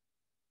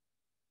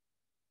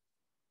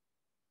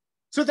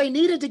 So they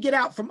needed to get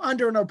out from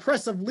under an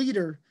oppressive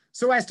leader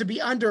so as to be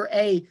under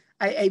a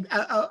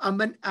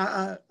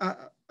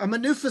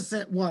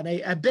beneficent one,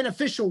 a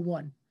beneficial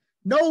one,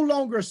 no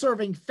longer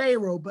serving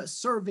Pharaoh, but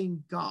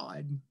serving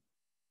God.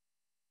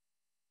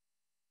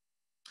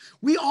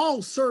 We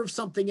all serve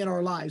something in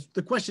our lives.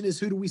 The question is,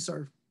 who do we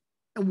serve?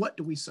 And what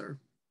do we serve?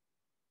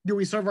 Do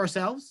we serve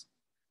ourselves?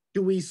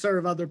 Do we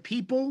serve other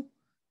people?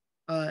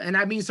 And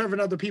I mean serving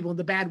other people in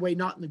the bad way,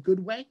 not in the good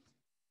way.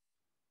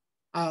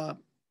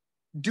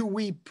 Do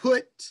we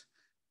put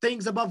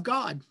things above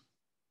God,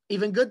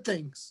 even good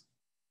things?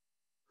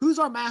 Who's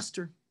our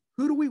master?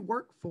 Who do we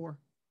work for?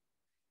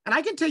 And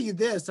I can tell you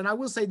this, and I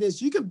will say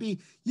this, you can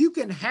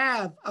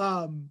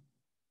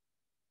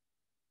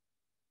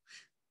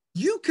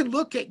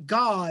look at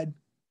God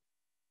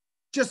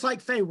just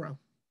like Pharaoh.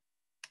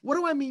 What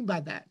do I mean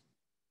by that?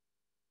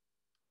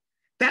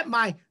 That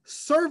my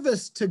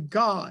service to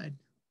God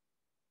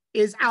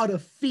is out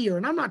of fear.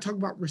 And I'm not talking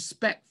about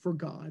respect for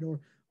God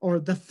or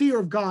the fear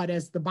of God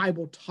as the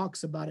Bible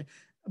talks about it,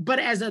 but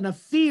as a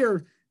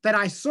fear that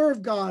I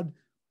serve God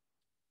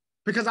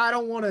because I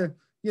don't want to,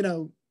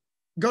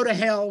 go to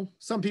hell.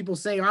 Some people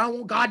say, or I don't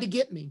want God to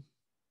get me.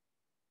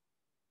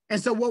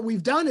 And so what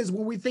we've done is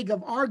when we think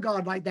of our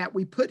God like that,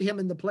 we put him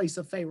in the place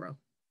of Pharaoh.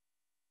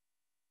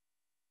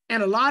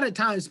 And a lot of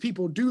times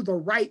people do the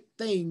right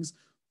things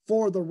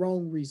for the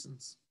wrong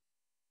reasons.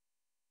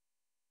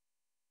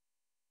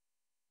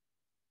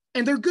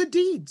 And they're good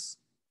deeds.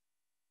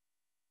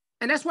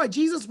 And that's why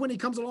Jesus, when he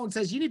comes along,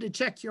 says, you need to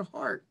check your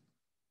heart.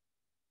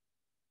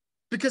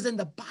 Because in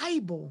the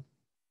Bible,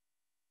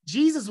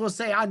 Jesus will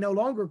say, I no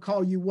longer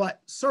call you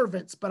what?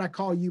 Servants, but I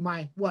call you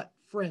my what?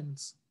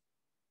 Friends.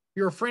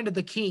 You're a friend of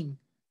the king.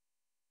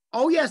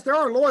 Oh, yes, there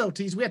are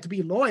loyalties. We have to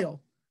be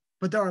loyal,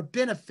 but there are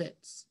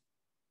benefits.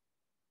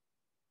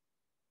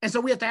 And so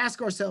we have to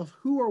ask ourselves,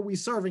 who are we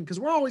serving? Because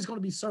we're always going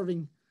to be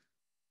serving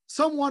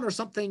someone or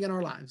something in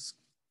our lives.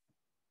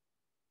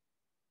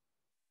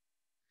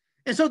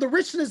 And so the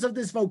richness of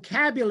this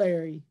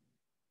vocabulary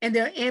and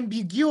the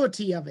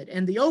ambiguity of it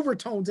and the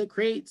overtones it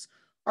creates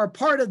are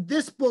part of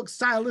this book's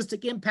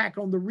stylistic impact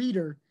on the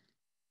reader,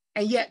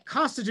 and yet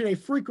constitute a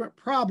frequent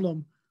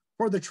problem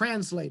for the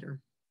translator.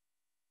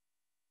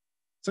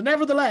 So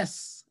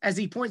nevertheless, as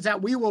he points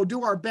out, we will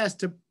do our best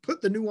to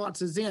put the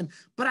nuances in.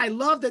 But I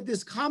love that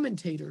this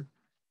commentator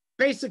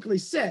basically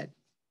said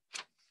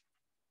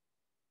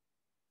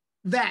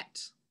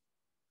that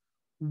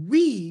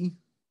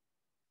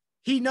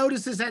he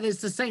notices that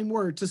it's the same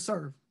word, to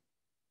serve,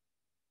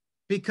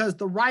 because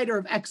the writer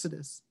of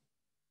Exodus,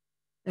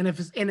 and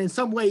in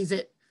some ways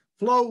it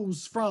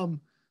flows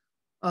from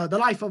the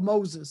life of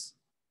Moses,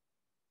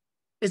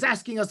 is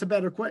asking us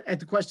at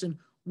the question,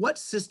 what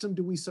system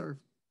do we serve?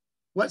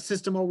 What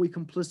system are we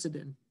complicit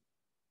in?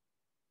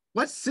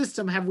 What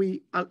system have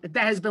we that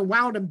has been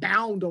wound and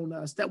bound on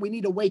us that we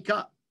need to wake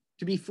up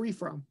to be free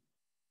from?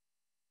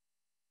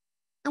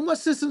 And what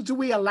systems do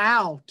we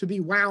allow to be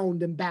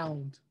wound and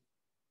bound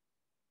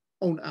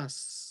on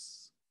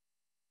us?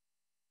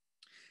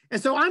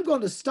 And so I'm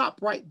going to stop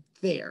right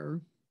there,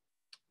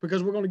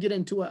 because we're going to get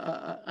into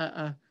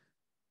a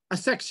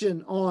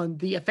section on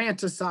the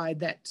infanticide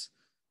that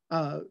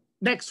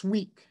next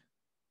week.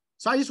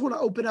 So I just want to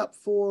open up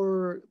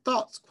for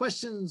thoughts,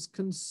 questions,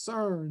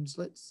 concerns.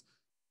 Let's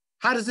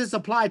how does this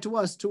apply to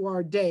us, to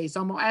our day?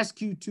 So I'm going to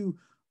ask you to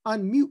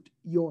unmute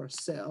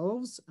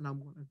yourselves, and I'm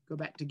going to go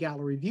back to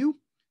gallery view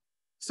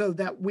so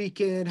that we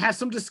can have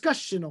some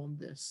discussion on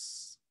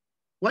this.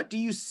 What do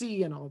you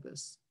see in all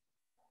this?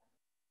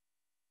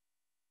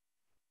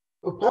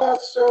 Well,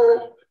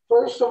 Pastor,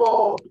 first of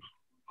all,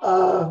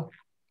 I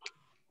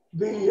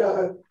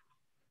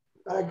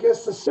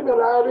guess the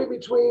similarity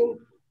between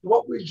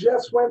what we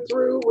just went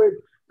through with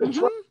the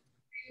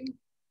training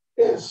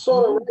is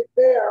sort of right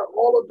there.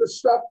 All of the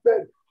stuff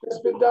that has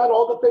been done,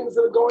 all the things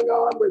that are going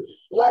on with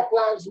Black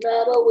Lives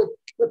Matter, with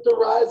the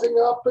rising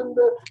up and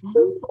the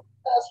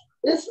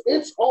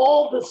it's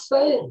all the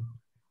same.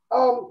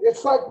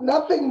 It's like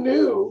nothing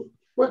new.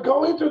 We're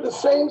going through the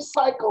same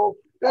cycle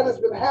that has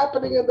been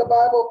happening in the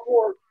Bible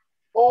for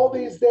all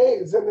these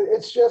days, and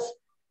it's just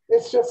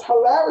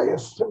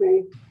hilarious to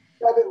me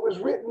that it was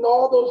written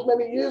all those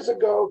many years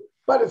ago,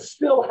 but it's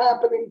still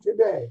happening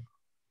today.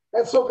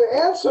 And so the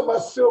answer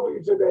must still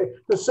be today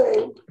the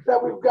same,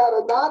 that we've got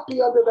to not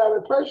be under that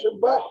oppression,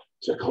 but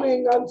to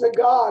cling unto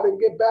God and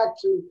get back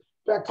to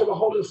the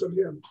wholeness of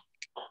Him.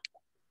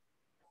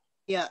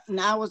 Yeah, and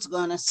I was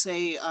gonna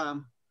say,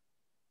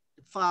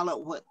 follow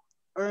what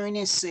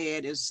Ernest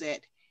said, is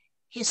that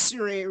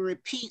history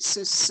repeats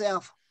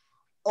itself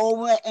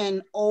over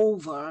and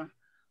over.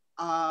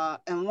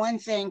 And one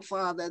thing,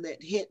 Father,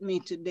 that hit me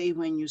today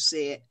when you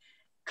said,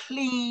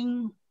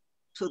 cling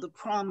to the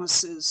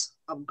promises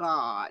of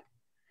God.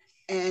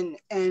 And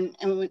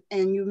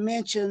you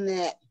mentioned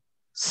that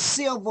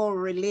civil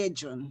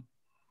religion.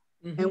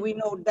 And we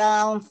know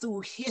down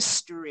through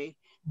history,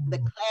 the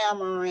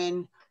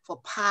clamoring for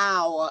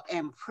power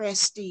and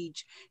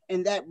prestige,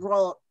 and that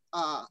brought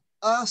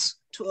us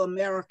to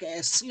America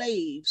as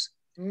slaves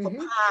for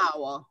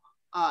power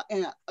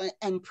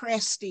and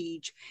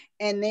prestige.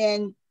 And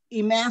then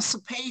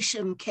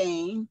emancipation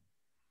came,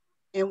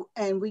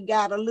 and we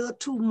got a little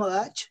too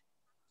much.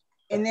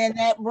 And then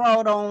that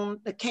brought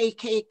on the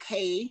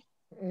KKK,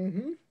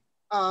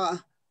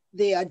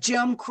 the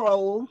Jim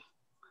Crow,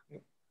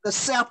 the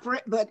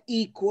separate but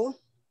equal.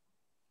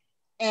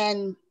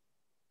 And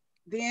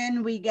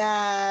then we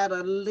got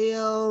a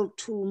little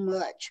too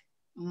much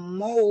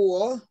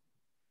more.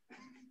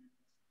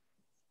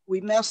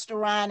 We messed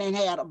around and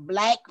had a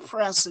Black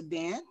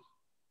president.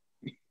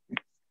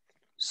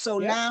 So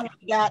now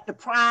we got the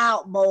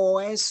Proud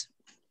Boys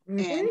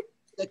and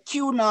the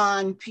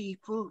QAnon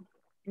people.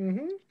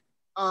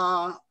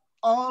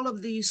 All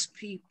of these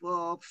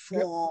people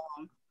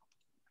form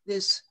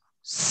this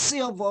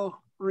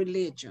civil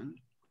religion.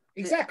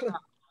 Exactly.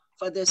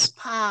 For this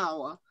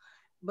power.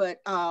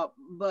 But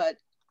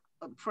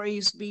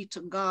praise be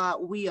to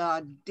God, we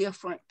are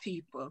different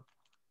people.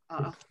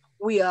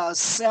 We are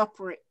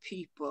separate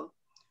people,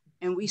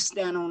 and we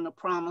stand on the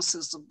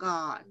promises of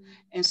God.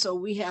 And so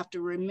we have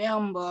to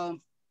remember,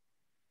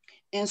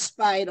 in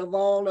spite of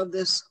all of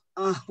this,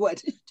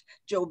 what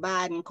Joe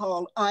Biden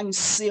called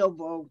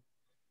uncivil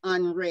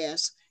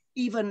unrest,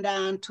 even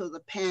down to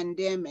the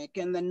pandemic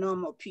and the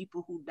number of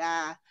people who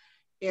die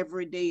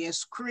every day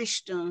as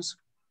Christians,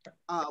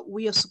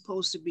 we are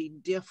supposed to be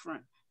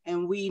different.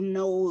 And we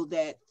know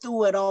that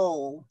through it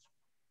all,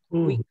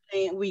 we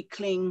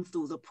cling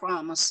through the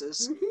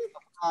promises of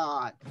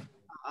God.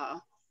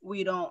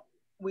 We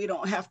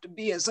don't have to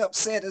be as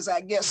upset as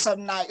I get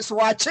some nights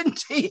watching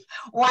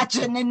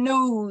the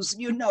news,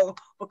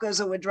 because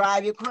it would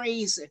drive you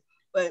crazy.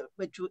 But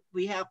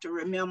we have to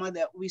remember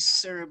that we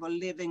serve a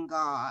living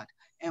God,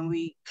 and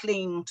we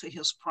cling to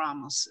His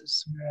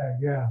promises.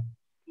 Yeah.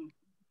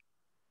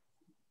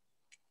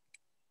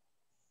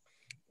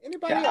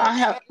 Anybody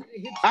else?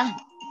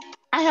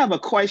 I have a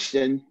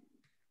question.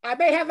 I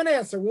may have an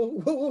answer.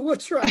 We'll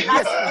try.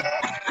 Yes,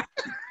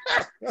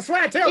 that's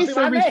why I tell people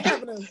I may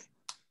have an answer.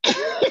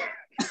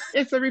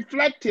 It's a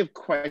reflective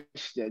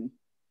question,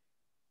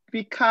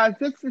 because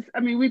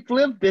we've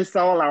lived this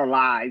all our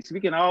lives. We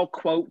can all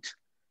quote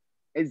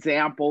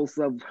examples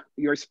of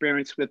your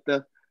experience with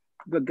the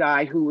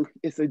guy who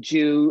is a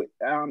Jew,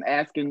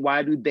 asking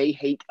why do they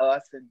hate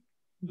us and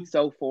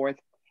so forth.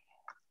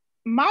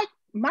 My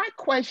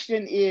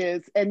question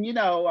is, and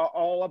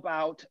all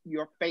about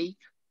your faith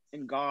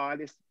in God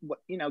is what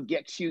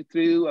gets you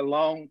through,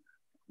 along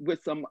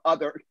with some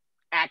other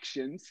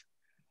actions.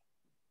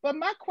 But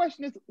my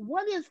question is,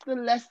 what is the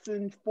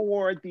lesson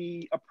for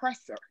the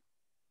oppressor?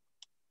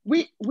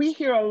 We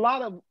hear a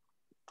lot of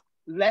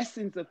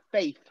lessons of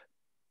faith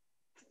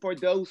for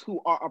those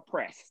who are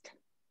oppressed.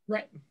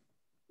 Right.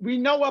 We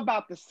know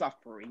about the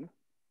suffering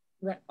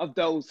of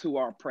those who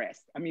are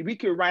oppressed. We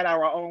could write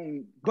our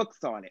own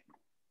books on it.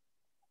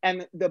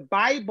 And the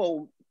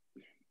Bible,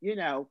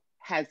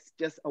 has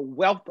just a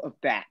wealth of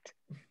that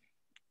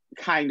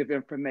kind of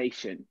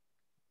information.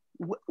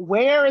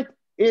 Where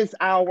is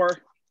our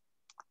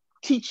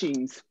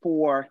teachings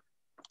for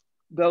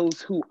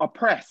those who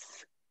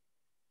oppress,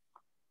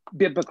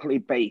 biblically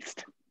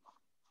based?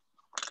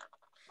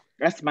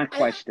 That's my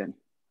question.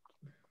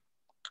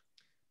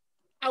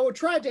 I will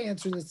try to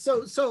answer this.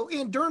 So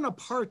during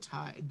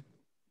apartheid,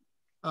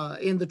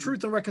 In the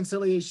Truth and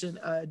Reconciliation,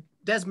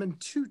 Desmond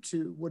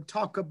Tutu would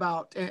talk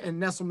about, and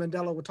Nelson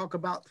Mandela would talk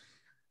about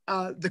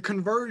the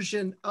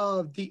conversion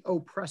of the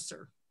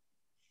oppressor,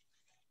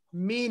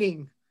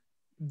 meaning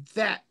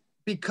that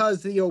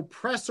because the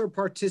oppressor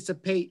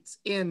participates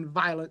in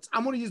violence,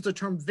 I'm going to use the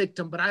term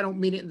victim, but I don't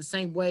mean it in the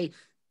same way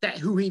that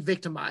who he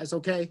victimized,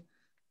 okay?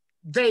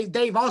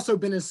 They've also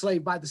been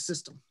enslaved by the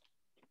system.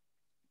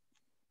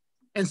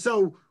 And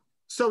so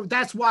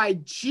that's why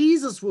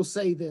Jesus will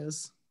say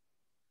this,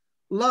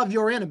 love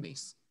your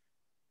enemies.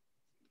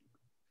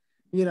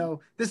 You know,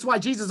 this is why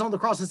Jesus on the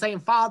cross is saying,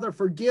 Father,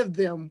 forgive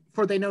them,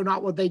 for they know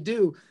not what they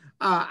do.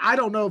 I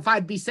don't know if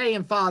I'd be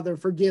saying, Father,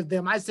 forgive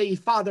them. I say,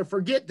 Father,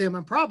 forget them,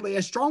 and probably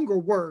a stronger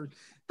word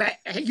that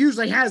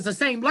usually has the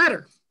same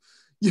letter.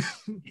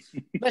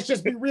 Let's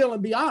just be real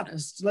and be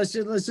honest. Let's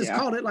just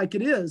call it like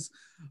it is.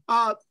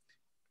 The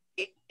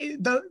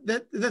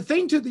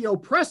thing to the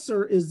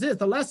oppressor is this.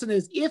 The lesson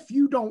is, if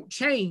you don't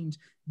change,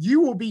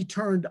 you will be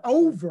turned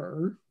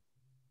over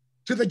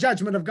to the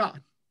judgment of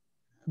God.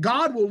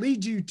 God will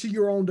lead you to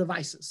your own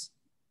devices.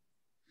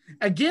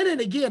 Again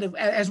and again,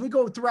 as we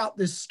go throughout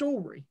this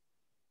story,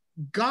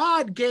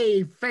 God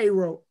gave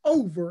Pharaoh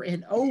over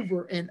and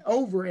over and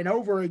over and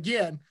over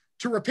again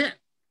to repent.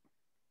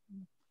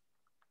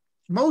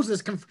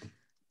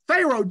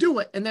 Pharaoh do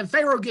it, and then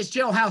Pharaoh gets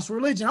jailhouse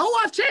religion.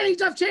 Oh, I've changed,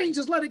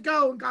 just let it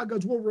go. And God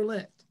goes, we'll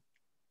relent,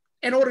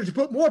 in order to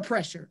put more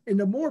pressure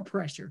into more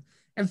pressure.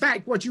 In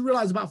fact, what you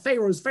realize about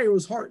Pharaoh is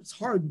Pharaoh's heart's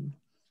hardened,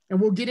 and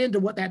we'll get into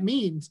what that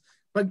means.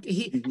 But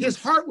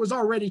his heart was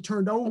already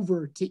turned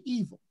over to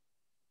evil.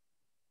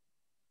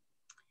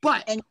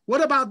 But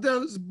what about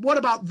those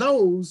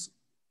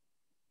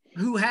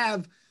who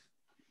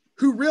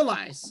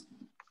realize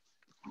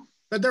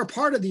that they're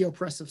part of the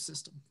oppressive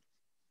system,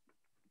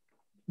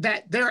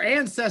 that their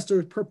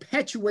ancestors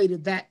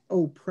perpetuated that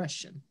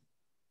oppression?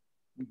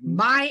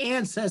 My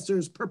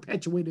ancestors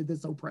perpetuated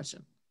this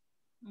oppression.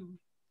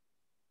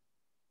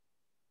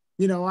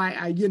 You know,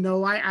 I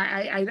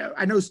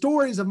know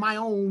stories of my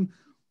own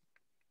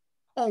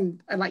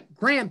like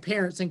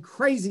grandparents and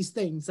crazy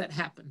things that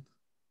happened.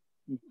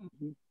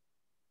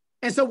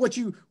 And so what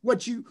you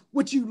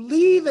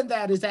leave in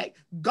that is that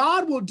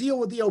God will deal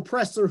with the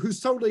oppressor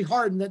who's totally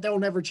hardened that they'll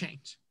never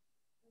change.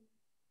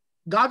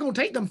 God gonna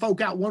take them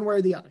folk out one way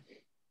or the other.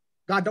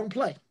 God don't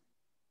play.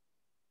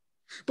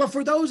 But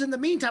for those in the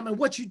meantime, and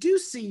what you do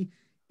see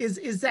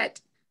is that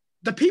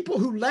the people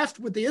who left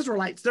with the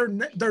Israelites,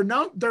 their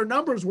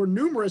numbers were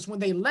numerous when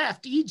they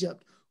left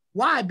Egypt.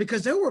 Why?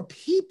 Because there were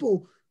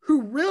people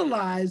who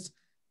realized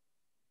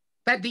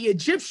that the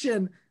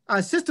Egyptian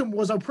system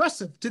was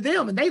oppressive to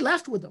them, and they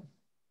left with them.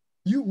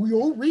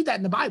 You'll read that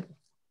in the Bible.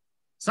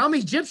 Some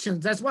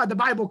Egyptians, that's why the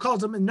Bible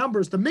calls them in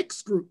Numbers the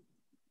mixed group,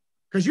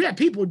 because you had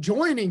people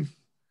joining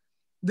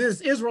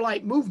this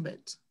Israelite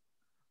movement.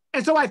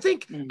 And so I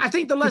think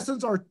the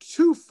lessons are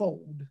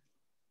twofold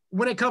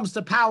when it comes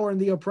to power and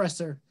the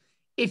oppressor.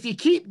 If you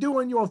keep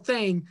doing your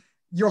thing,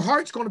 your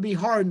heart's going to be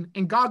hardened,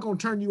 and God's going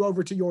to turn you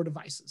over to your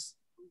devices.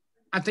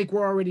 I think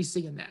we're already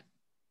seeing that.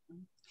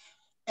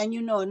 And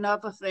you know,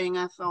 another thing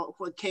I thought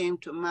what came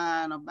to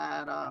mind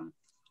about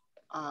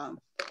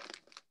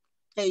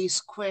Faye's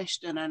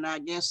question, and I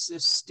guess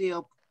this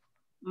still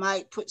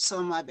might put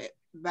some of it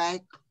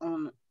back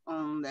on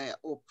the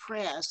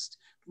oppressed,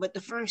 but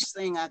the first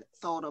thing I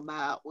thought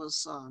about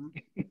was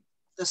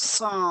the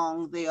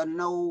song, "They'll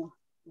Know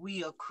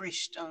We Are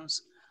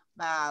Christians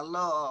by Our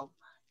Love,"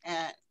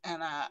 and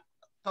I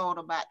thought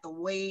about the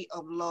way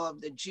of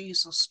love that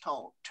Jesus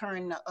taught,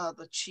 turn the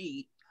other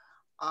cheek.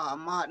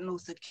 Martin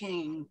Luther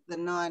King, the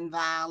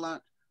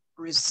nonviolent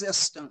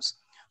resistance.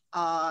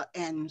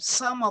 And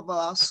some of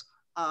us,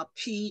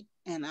 Pete,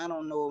 and I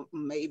don't know,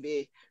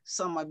 maybe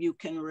some of you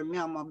can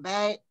remember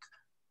back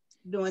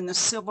during the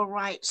civil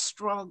rights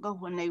struggle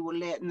when they were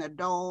letting the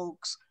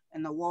dogs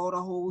and the water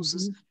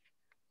hoses.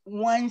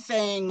 One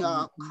thing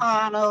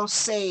Connell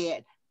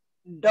said,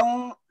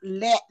 don't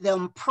let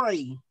them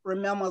pray.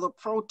 Remember, the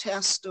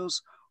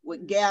protesters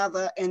would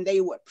gather and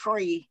they would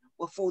pray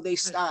before they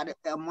started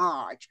their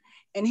march.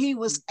 And he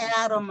was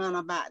adamant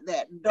about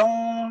that.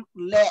 Don't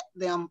let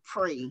them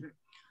pray.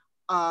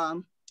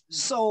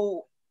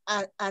 So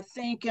I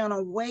think in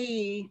a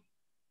way,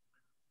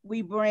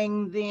 we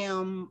bring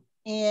them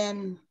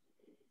in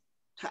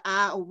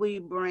we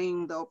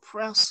bring the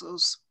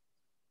oppressors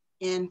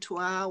into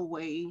our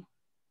way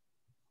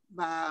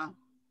by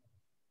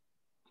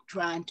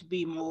trying to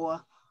be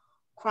more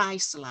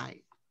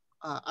Christ-like,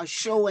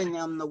 showing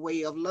them the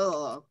way of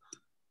love,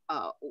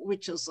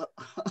 which is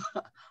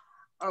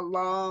a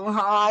long,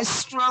 hard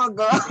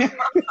struggle.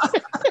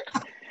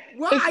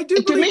 Well, I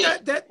do believe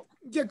that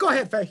yeah, go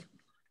ahead, Faye.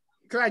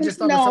 I just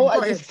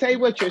say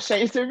what you're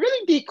saying. It's a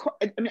really deep,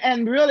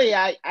 and really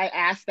I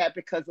ask that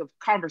because of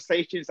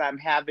conversations I'm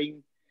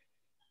having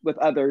with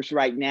others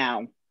right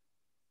now.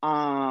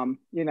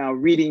 You know,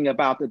 reading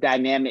about the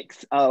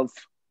dynamics of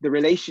the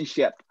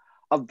relationship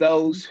of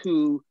those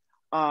who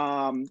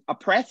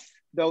oppress,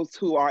 those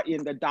who are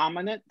in the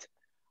dominant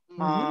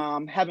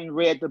Having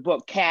read the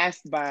book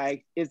Cast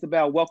by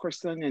Isabel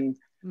Wilkerson and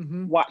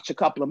watched a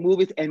couple of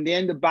movies, and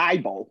then the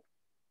Bible,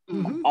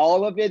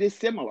 all of it is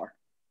similar.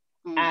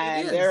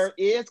 And there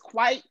is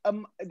quite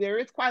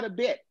a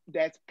bit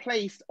that's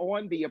placed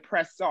on the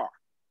oppressor.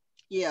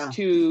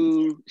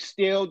 To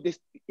still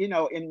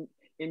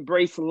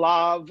embrace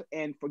love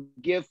and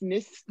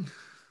forgiveness.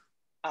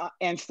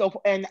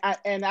 And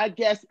I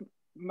guess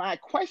my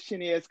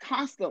question is,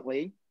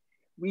 constantly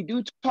we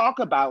do talk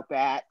about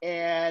that,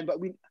 but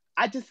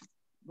I just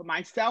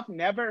myself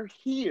never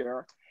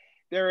hear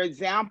there are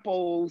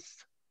examples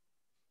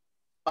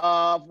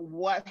of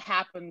what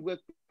happened with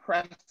the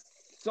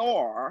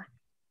oppressor,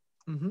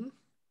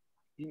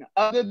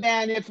 other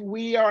than if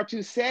we are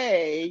to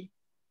say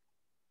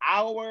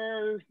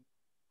our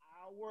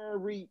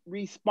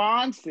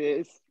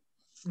responses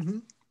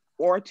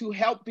or to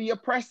help the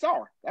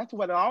oppressor. That's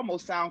what it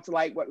almost sounds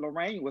like what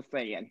Lorraine was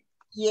saying.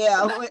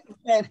 Yeah,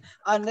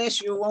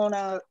 unless you want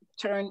to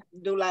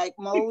do like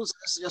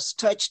Moses, just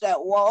touch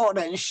that water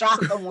and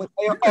shock them with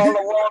all the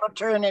water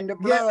turn into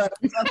blood.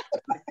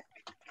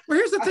 Well,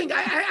 here's the thing.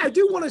 I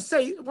do want to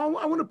say, I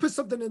want to put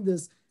something in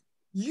this.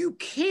 You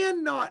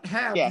cannot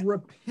have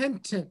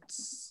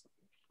repentance,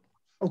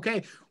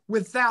 okay,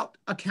 without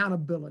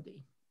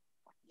accountability.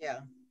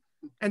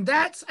 And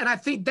I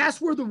think that's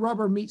where the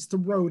rubber meets the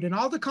road. And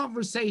all the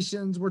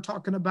conversations we're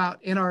talking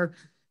about in our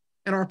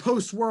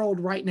post world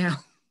right now,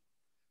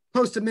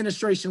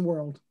 post-administration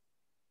world,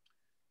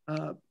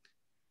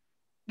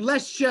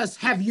 let's just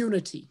have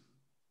unity.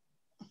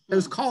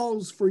 Those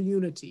calls for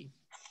unity.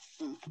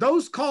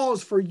 Those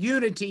calls for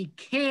unity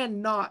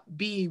cannot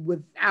be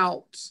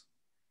without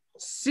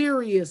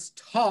serious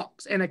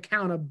talks and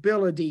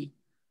accountability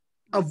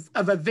of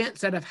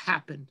events that have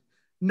happened,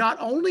 not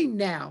only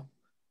now,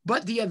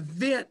 but the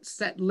events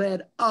that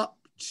led up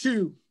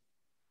to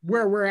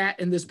where we're at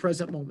in this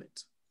present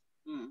moment.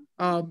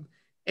 And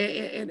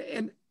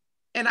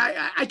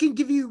I can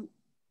give you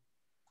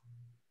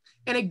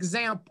an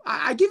example.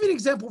 I give you an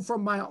example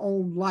from my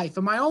own life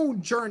and my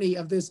own journey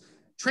of this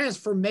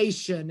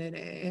transformation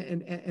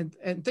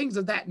and things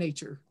of that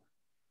nature.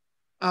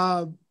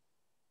 And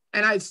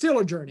it's still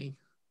a journey.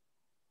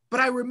 But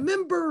I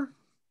remember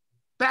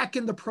back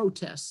in the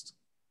protest,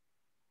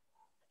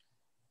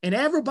 and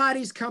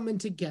everybody's coming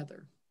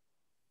together.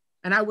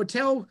 And I would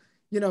tell,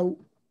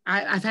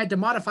 I've had to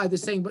modify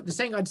this saying, but the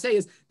saying I'd say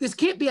is, this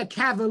can't be a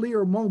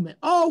cavalier moment.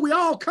 Oh, we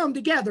all come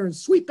together and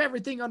sweep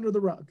everything under the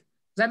rug.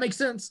 Does that make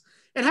sense?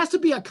 It has to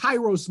be a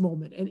kairos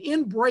moment. And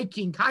in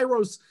breaking,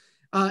 kairos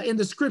in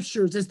the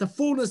scriptures is the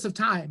fullness of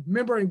time.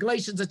 Remember in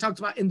Galatians, it talks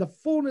about in the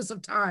fullness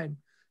of time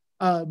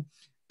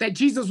that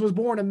Jesus was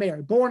born of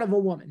Mary, born of a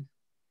woman.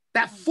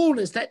 That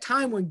fullness, that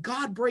time when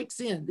God breaks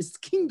in, this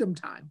kingdom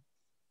time.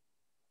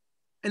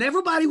 And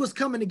everybody was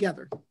coming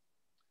together,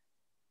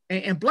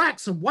 and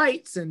blacks and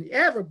whites and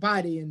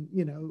everybody,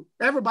 and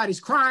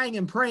everybody's crying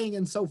and praying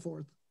and so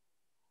forth.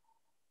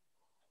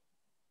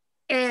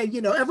 And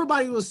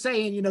everybody was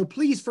saying,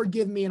 please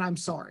forgive me and I'm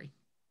sorry.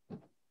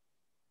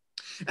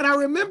 And I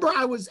remember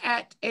I was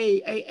at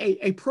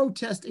a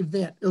protest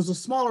event. It was a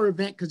smaller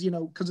event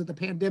because of the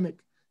pandemic.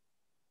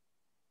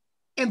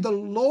 And the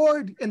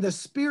Lord and the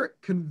Spirit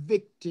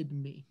convicted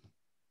me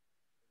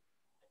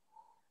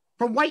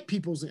from white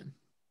people's end.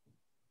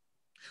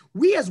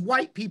 We as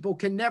white people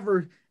can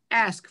never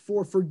ask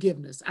for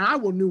forgiveness. And I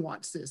will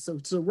nuance this,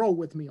 so roll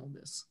with me on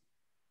this.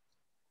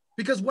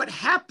 Because what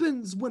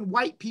happens when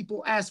white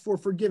people ask for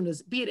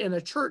forgiveness, be it in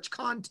a church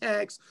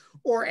context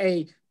or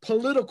a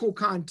political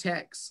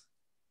context,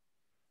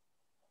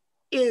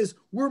 is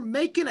we're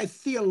making a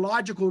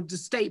theological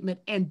statement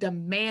and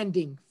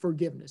demanding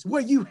forgiveness.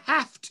 Well, you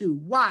have to.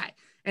 Why?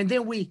 And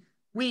then we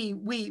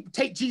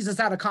take Jesus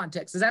out of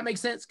context. Does that make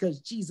sense? Because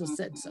Jesus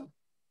said so.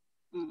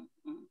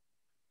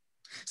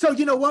 So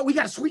you know what? We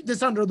got to sweep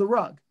this under the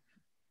rug.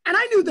 And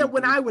I knew that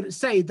when I would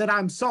say that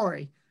I'm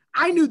sorry,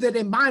 I knew that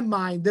in my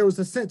mind, there was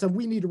a sense of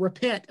we need to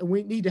repent and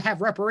we need to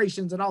have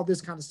reparations and all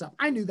this kind of stuff.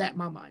 I knew that in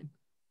my mind.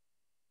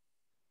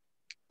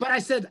 But I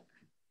said,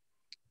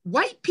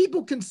 white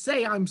people can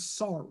say I'm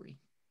sorry,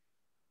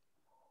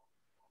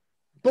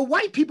 but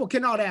white people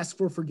cannot ask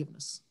for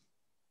forgiveness.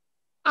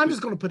 I'm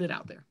just going to put it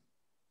out there.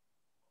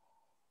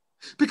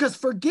 Because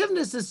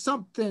forgiveness is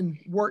something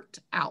worked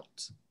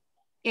out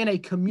in a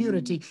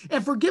community.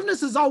 And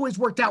forgiveness is always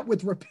worked out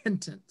with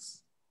repentance.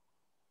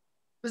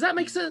 Does that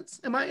make sense?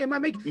 Am I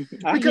making?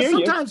 Because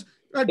sometimes,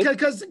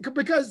 because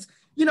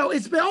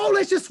it's been,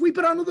 let's just sweep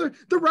it under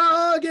the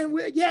rug and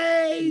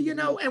yay,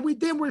 and we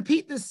then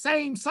repeat the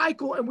same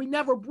cycle and we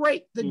never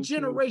break the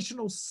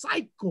generational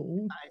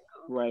cycle,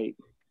 right,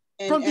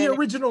 from the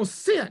original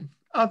sin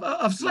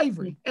of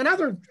slavery and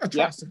other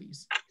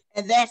atrocities.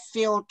 And that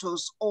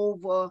filters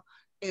over.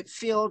 It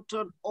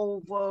filtered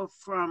over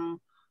from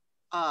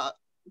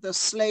the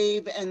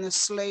slave and the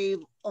slave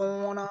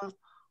owner,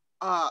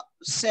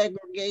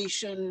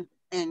 segregation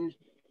and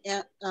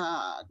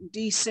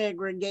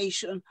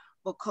desegregation,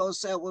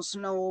 because there was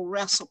no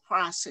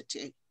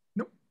reciprocity.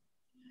 Nope.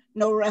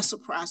 No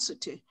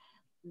reciprocity.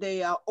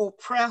 the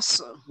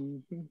oppressor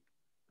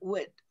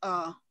would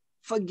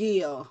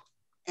forgive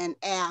and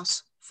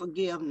ask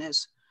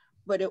forgiveness,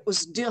 but it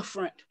was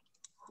different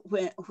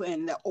when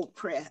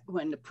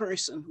the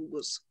person who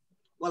was,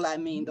 well, I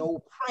mean, the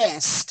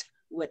oppressed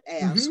would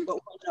ask, but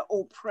when the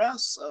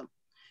oppressor,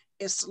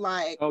 it's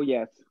like, oh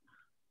yes,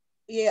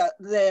 yeah,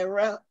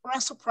 the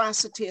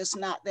reciprocity is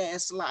not there.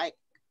 It's like,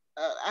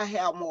 I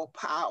have more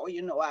power,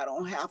 you know, I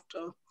don't have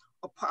to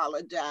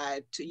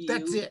apologize to you.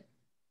 That's it.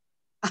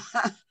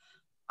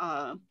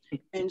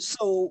 And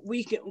so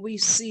we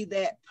see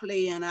that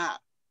playing out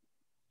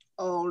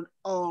all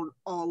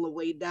the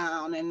way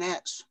down, and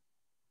that's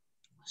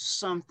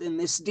something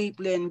that's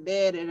deeply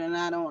embedded, and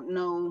I don't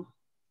know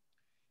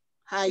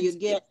how you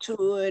get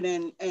to it.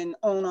 And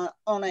on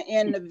an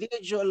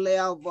individual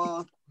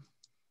level,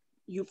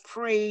 you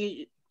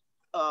pray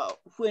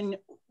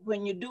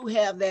when you do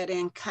have that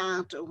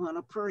encounter, when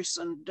a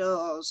person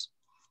does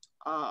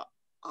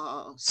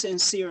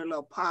sincerely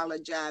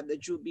apologize,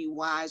 that you'll be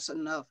wise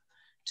enough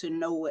to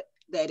know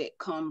that it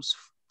comes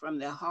from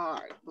their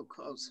heart,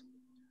 because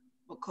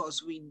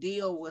we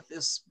deal with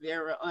this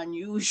very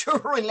unusual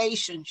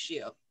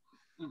relationship.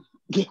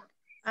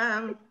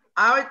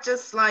 I would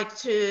just like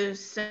to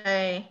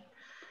say,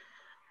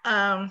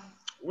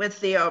 with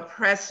the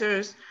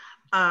oppressors,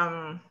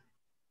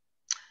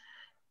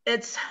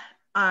 it's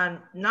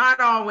not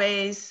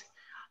always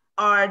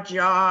our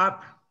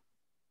job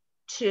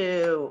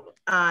to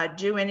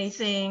do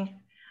anything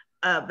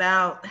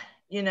about,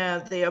 you know,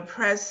 the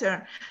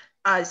oppressor.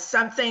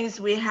 Some things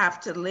we have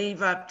to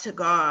leave up to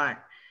God,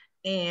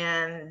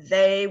 and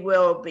they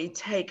will be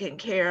taken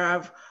care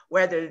of,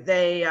 whether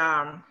they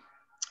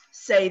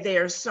say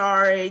they're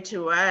sorry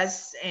to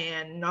us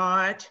and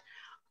not.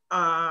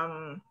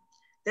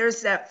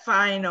 There's that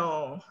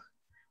final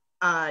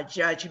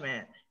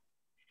judgment.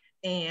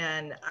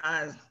 And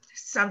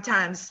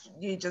sometimes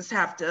you just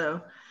have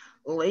to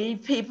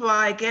leave people,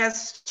 I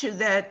guess, to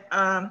that,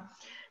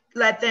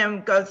 let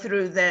them go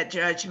through that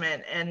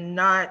judgment and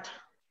not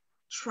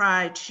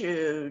try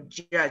to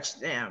judge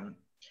them.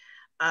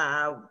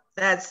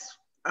 That's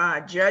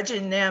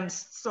judging them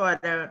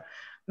sort of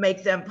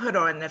make them put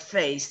on the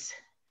face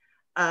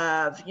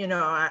of, you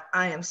know,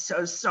 I am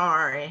so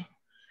sorry.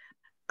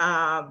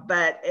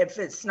 But if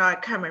it's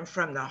not coming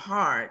from the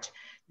heart,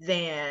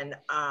 then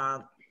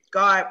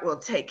God will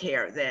take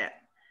care of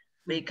that.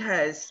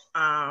 Because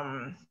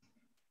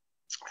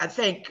I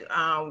think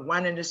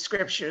one of the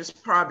scriptures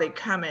probably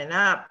coming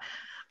up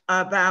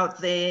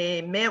about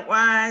the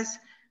midwives,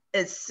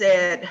 it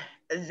said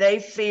they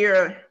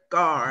fear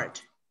God.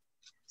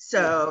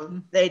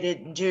 So they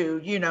didn't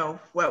do, you know,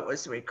 what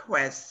was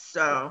requested.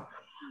 So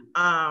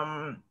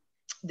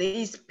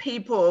these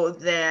people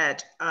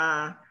that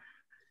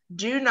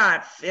do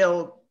not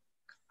fear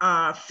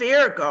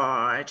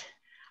God,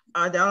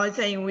 the only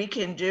thing we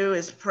can do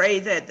is pray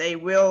that they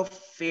will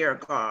fear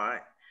God,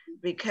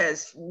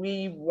 because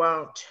we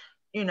won't,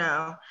 you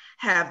know,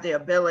 have the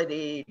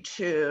ability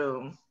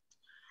to,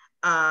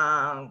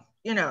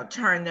 you know,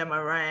 turn them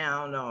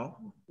around or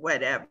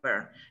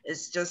whatever.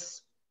 It's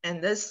just in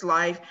this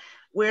life,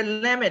 we're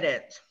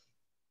limited.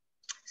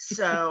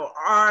 So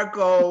our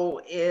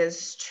goal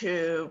is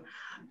to,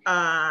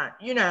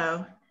 you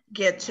know,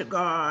 get to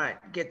God,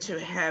 get to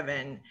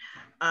heaven.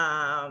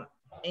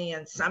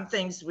 And some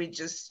things we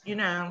just, you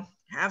know,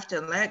 have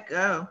to let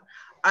go.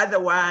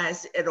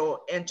 Otherwise,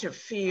 it'll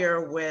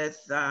interfere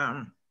with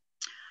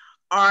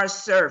our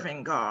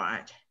serving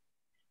God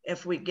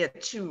if we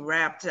get too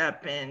wrapped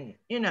up in,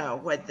 you know,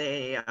 what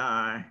they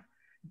are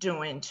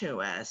doing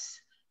to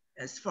us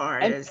as far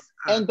as.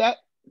 And that,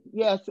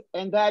 yes,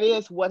 and that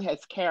is what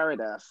has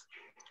carried us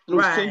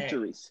through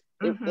centuries.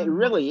 It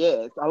really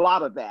is a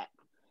lot of that.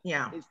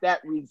 Yeah. It's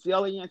that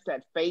resilience,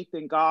 that faith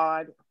in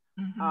God.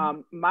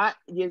 So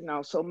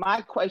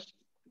my question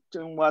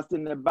was,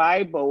 in the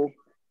Bible,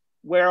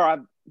 where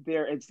are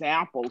there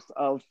examples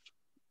of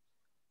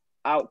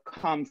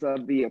outcomes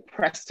of the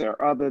oppressor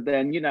other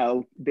than, you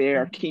know,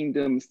 their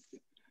kingdoms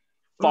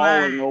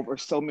falling over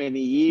so many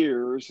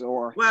years?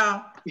 Or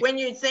well, when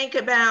you think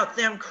about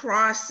them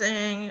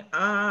crossing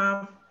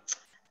the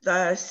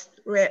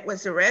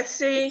Red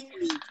Sea,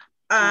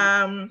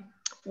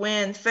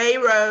 when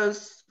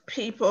Pharaoh's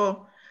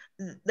people,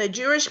 the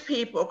Jewish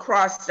people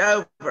crossed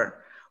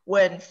over.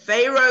 When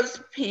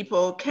Pharaoh's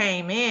people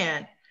came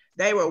in,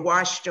 they were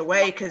washed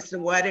away because the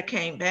water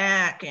came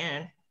back,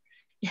 and,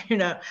 you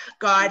know,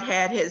 God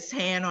had his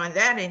hand on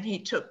that and he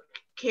took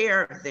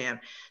care of them.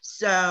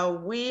 So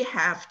we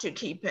have to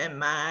keep in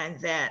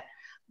mind that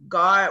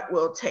God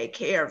will take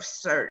care of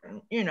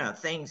certain, you know,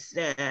 things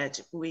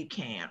that we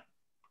can't.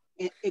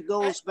 It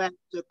goes back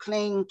to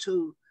cling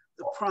to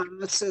the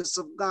promises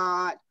of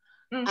God.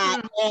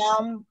 I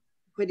am,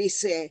 what he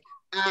said,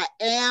 I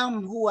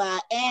am who I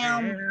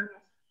am.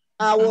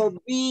 I will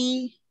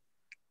be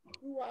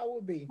who I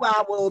will be. Who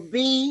I will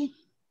be,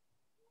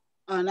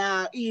 and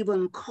I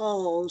even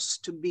cause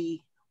to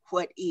be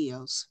what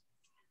is.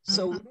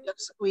 So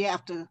we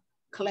have to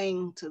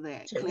cling to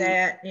that. To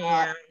that,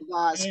 yeah.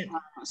 God's and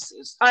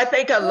promises. I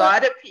think a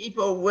lot of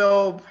people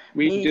will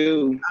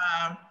do.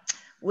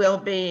 Will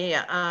be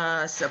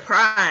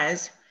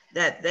surprised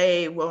that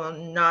they will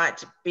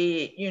not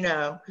be,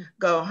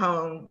 go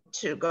home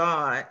to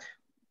God.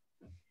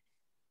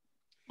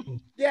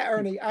 Yeah,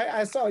 Ernie,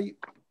 I saw you.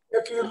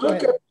 If you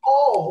look at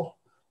Paul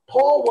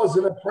was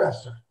an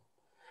oppressor.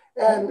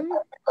 And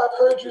I've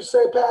heard you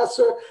say,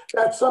 Pastor,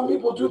 that some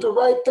people do the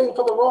right thing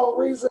for the wrong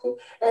reason.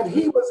 And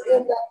he was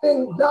in that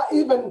thing, not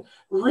even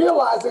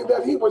realizing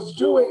that he was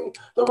doing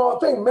the wrong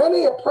thing.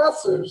 Many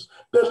oppressors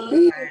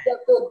believe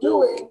that they're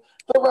doing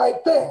the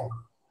right thing.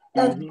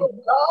 And so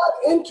God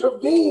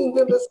intervened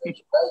in the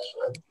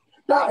situation.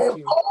 Now,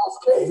 in Paul's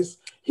case,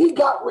 he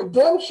got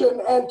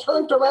redemption and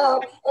turned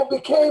around and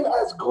became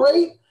as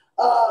great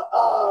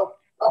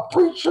a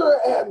preacher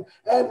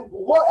and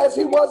what as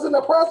he was an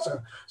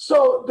oppressor.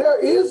 So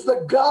there is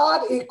the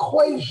God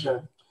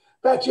equation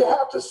that you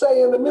have to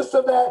say in the midst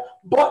of that,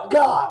 but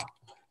God,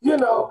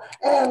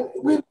 and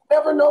we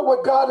never know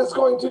what God is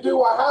going to do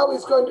or how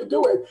he's going to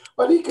do it,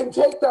 but he can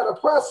take that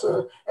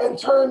oppressor and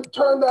turn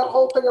that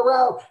whole thing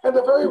around. And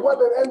the very one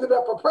that ended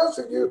up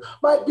oppressing you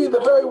might be the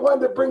very one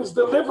that brings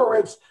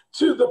deliverance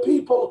to the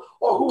people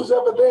or who's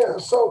ever there.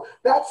 So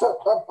that's an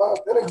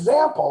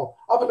example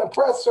of an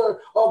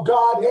oppressor of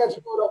God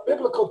answering a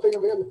biblical thing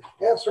of him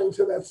answering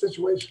to that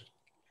situation.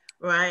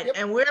 Right. Yep.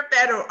 And we're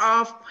better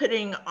off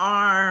putting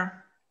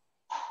our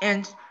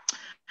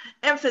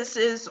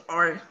emphasis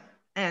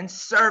and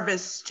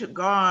service to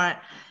God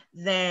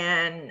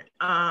than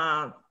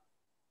trying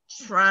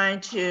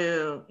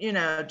to,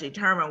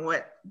 determine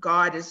what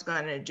God is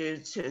going to do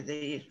to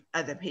the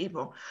other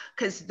people.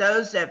 Because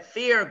those that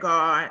fear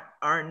God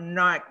are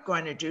not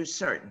going to do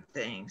certain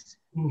things.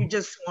 You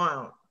just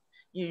won't,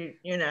 you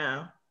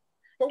know.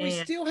 But we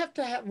still have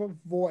to have a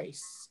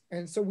voice.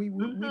 And so we've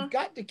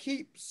got to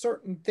keep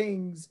certain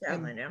things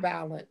in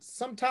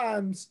balance.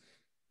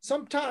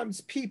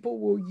 Sometimes people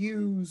will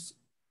use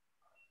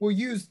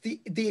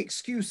the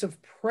excuse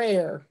of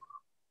prayer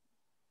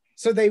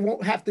so they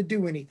won't have to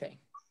do anything.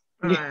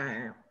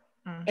 Right.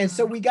 And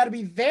so we got to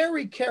be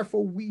very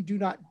careful we do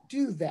not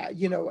do that.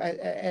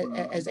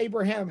 As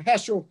Abraham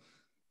Heschel,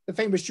 the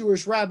famous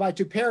Jewish rabbi,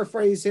 to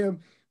paraphrase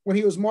him, when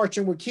he was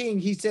marching with King,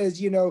 he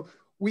says,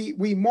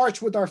 we march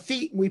with our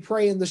feet and we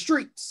pray in the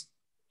streets.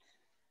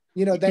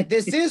 That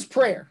this is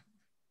prayer.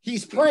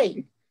 He's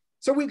praying.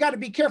 So we've got to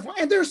be careful.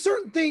 And there are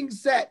certain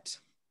things that,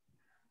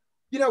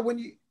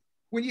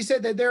 when you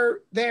said that there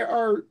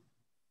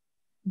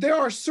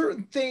are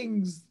certain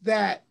things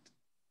that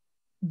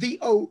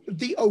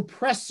the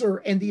oppressor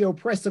and the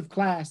oppressive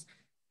class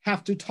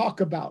have to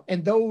talk about,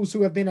 and those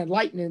who have been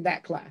enlightened in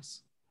that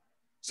class.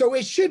 So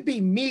it should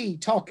be me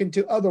talking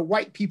to other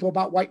white people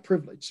about white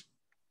privilege.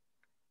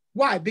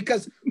 Why?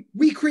 Because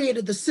we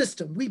created the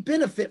system. We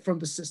benefit from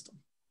the system.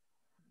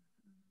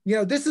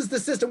 This is the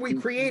system we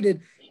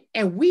created,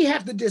 and we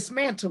have to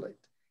dismantle it.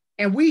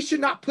 And we should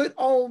not put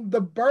on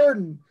the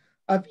burden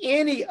of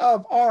any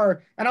of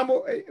our, and I'm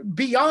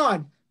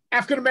beyond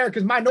African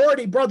Americans,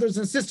 minority brothers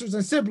and sisters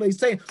and siblings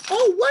saying,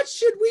 oh, what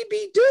should we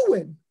be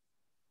doing?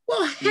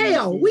 Well,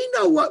 hell, we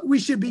know what we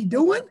should be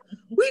doing.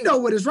 We know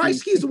what is right.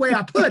 Excuse the way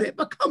I put it,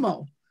 but come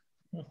on.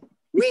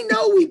 We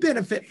know we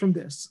benefit from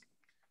this.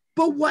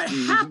 But what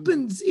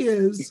happens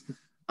is,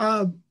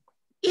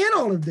 in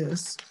all of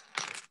this,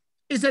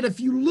 is that if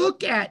you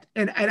look at,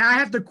 and I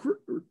have to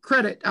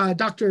credit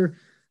Dr.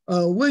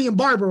 William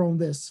Barber on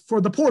this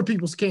for the Poor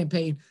People's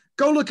Campaign.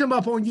 Go look him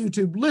up on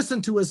YouTube.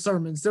 Listen to his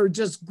sermons. They're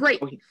just great.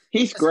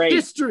 He's great.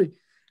 History.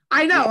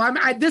 I know.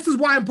 Yeah. This is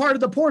why I'm part of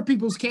the Poor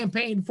People's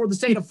Campaign for the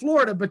state of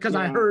Florida, because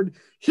I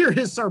hear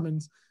his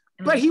sermons.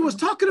 But he was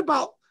talking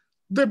about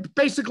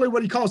basically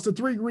what he calls the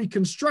three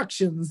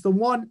reconstructions, the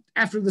one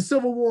after the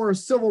Civil War,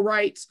 civil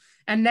rights,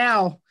 and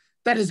now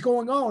that is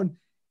going on.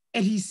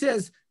 And he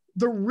says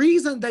the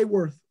reason they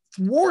were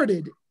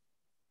thwarted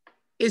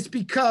is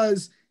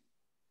because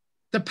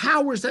the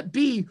powers that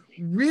be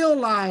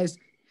realized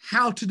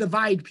how to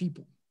divide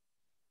people.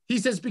 He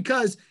says,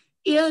 because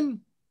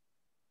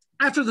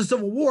after the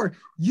Civil War,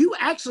 you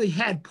actually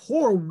had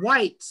poor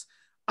whites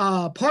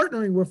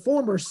partnering with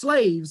former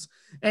slaves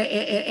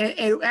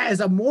and as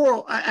a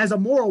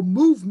moral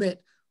movement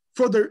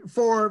for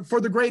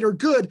the greater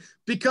good,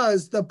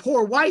 because the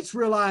poor whites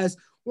realized,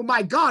 well,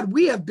 my God,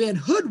 we have been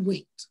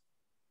hoodwinked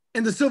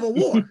in the Civil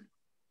War.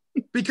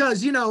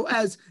 Because,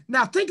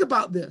 now think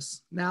about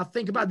this. Now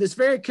think about this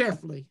very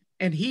carefully.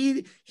 And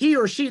he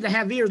or she that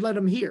have ears, let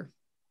them hear.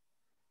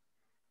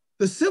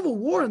 The Civil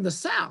War in the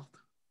South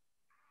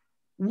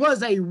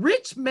was a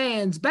rich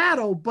man's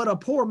battle, but a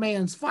poor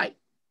man's fight.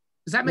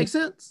 Does that make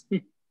sense?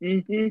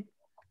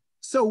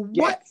 So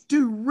what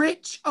do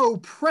rich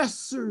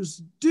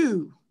oppressors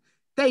do?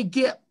 They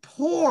get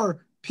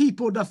poor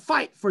people to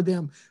fight for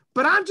them.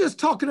 But I'm just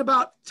talking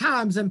about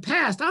times in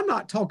past. I'm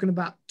not talking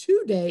about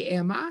today,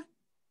 am I?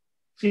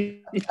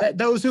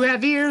 Those who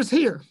have ears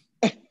hear.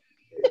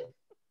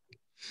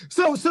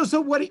 So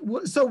what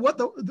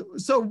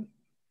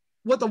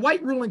the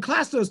white ruling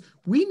class does,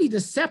 we need to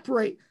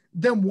separate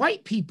them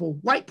white people,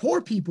 white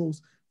poor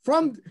peoples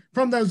from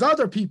those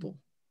other people.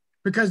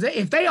 Because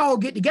if they all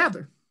get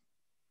together,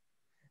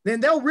 then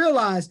they'll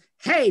realize,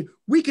 hey,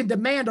 we can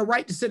demand a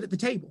right to sit at the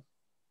table.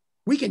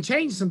 We can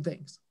change some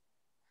things.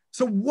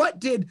 So what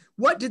did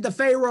the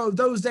Pharaoh of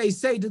those days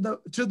say to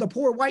the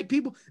poor white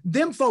people?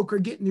 Them folk are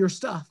getting your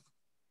stuff.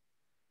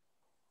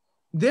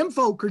 Them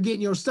folk are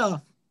getting your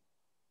stuff.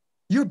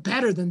 You're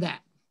better than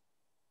that.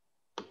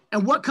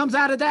 And what comes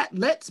out of that?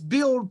 Let's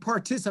build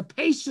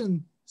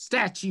participation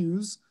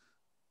statues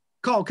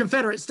called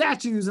Confederate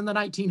statues in the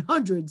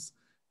 1900s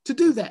to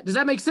do that. Does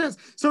that make sense?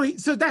 So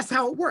that's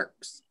how it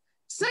works.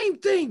 Same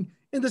thing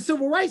in the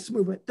civil rights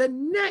movement. The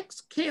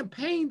next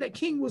campaign that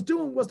King was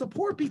doing was the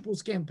poor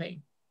people's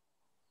campaign.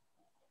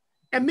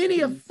 And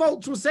many of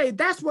folks will say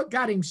that's what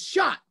got him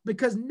shot,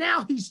 because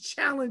now he's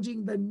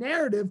challenging the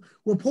narrative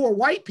with poor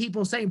white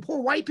people, saying, poor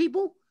white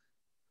people,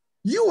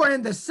 you are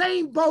in the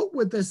same boat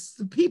with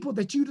the people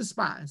that you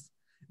despise.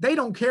 They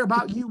don't care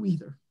about you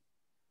either.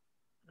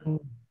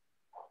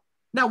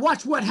 Now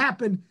watch what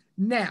happened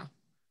now.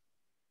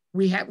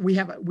 We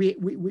have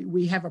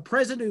a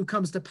president who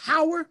comes to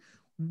power.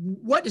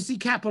 What does he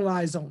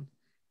capitalize on?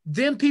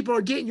 Them people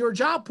are getting your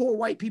job, poor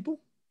white people.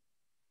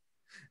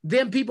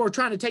 Them people are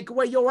trying to take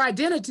away your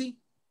identity.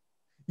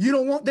 You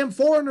don't want them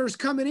foreigners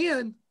coming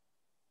in.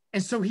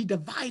 And so he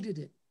divided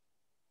it.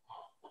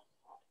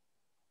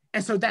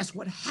 And so that's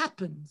what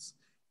happens.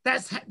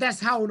 That's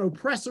how an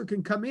oppressor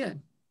can come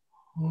in.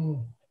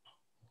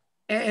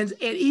 And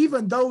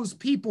even those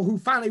people who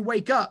finally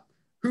wake up,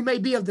 who may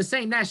be of the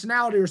same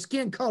nationality or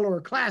skin color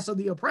or class of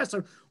the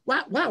oppressor,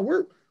 wow,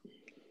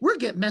 we're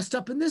getting messed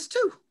up in this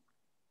too.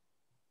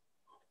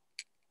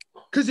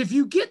 Because if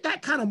you get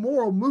that kind of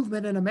moral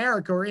movement in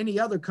America or any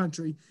other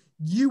country,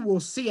 you will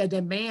see a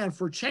demand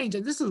for change.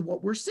 And this is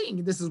what we're seeing.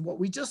 And this is what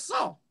we just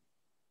saw.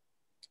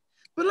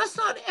 But let's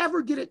not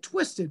ever get it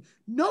twisted.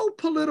 No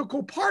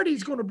political party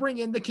is going to bring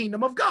in the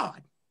kingdom of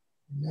God.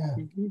 Yeah.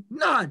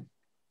 None.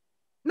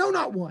 No,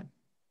 not one.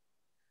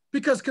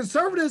 Because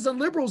conservatives and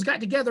liberals got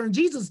together in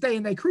Jesus' day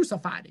and they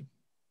crucified him.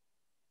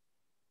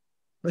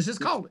 Let's just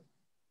call it.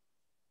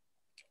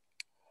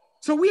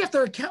 So we have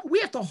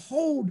to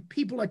hold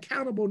people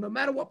accountable, no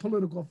matter what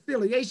political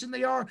affiliation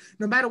they are,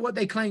 no matter what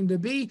they claim to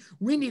be.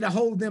 We need to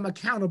hold them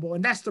accountable.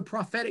 And that's the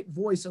prophetic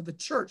voice of the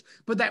church.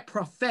 But that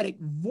prophetic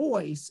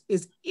voice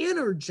is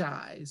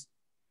energized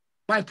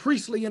by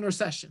priestly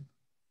intercession,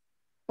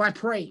 by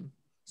praying.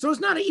 So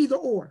it's not an either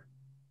or.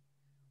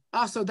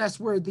 Also, that's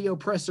where the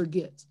oppressor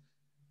gets.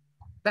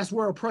 That's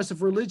where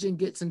oppressive religion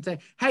gets and say,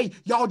 hey,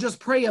 y'all just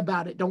pray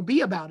about it. Don't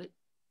be about it.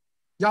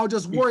 Y'all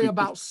just worry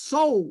about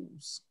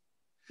souls.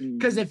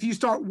 Because if you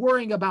start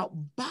worrying about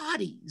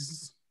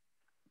bodies,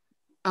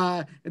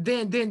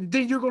 then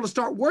you're going to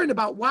start worrying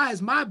about, why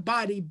is my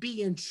body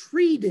being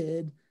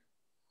treated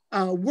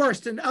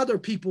worse than other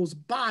people's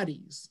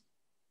bodies?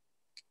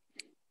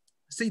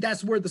 See,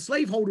 that's where the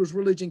slaveholders'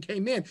 religion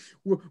came in.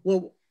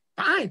 Well,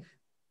 fine.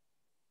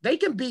 They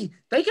can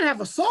have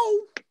a soul,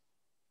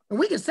 and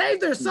we can save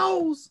their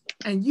souls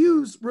and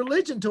use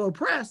religion to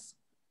oppress.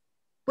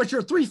 But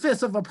you're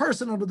 3/5 of a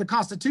person under the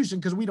Constitution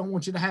because we don't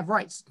want you to have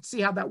rights.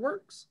 See how that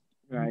works?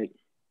 Right.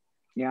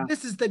 Yeah.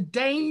 This is the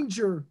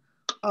danger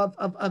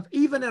of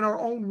even in our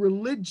own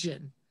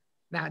religion.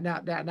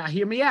 Now,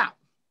 hear me out.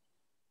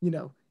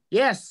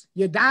 Yes,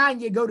 you die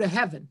and you go to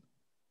heaven.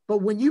 But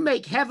when you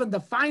make heaven the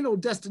final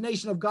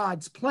destination of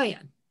God's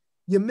plan,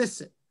 you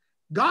miss it.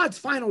 God's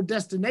final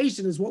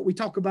destination is what we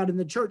talk about in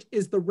the church,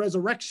 is the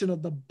resurrection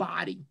of the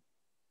body.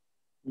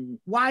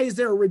 Why is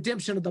there a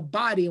redemption of the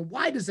body? And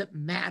why does it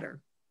matter?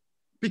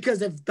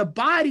 Because if the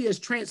body is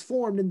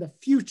transformed in the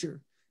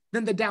future,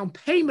 then the down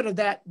payment of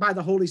that by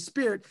the Holy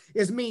Spirit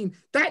is mean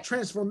that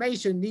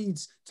transformation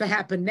needs to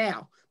happen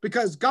now,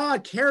 because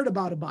God cared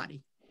about a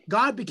body.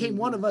 God became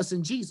one of us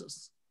in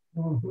Jesus.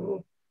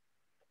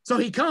 So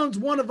he comes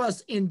one of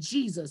us in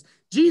Jesus.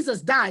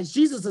 Jesus dies.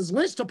 Jesus is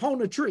lynched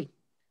upon a tree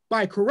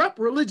by a corrupt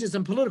religious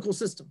and political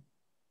system.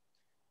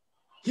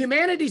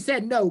 Humanity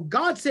said no.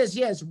 God says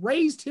yes,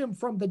 raised him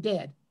from the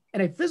dead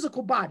in a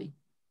physical body.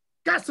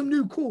 Got some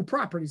new cool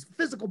properties,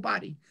 physical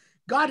body.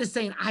 God is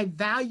saying, I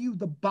value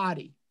the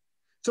body.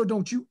 So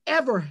don't you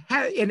ever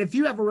have, and if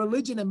you have a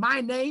religion in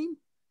my name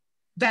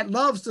that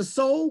loves the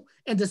soul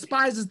and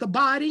despises the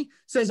body,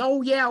 says,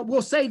 oh yeah,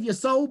 we'll save your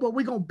soul, but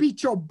we're going to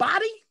beat your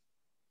body.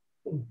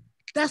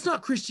 That's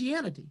not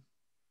Christianity.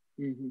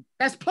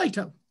 That's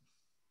Plato.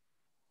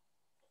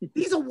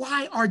 These are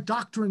why our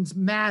doctrines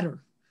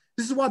matter.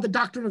 This is why the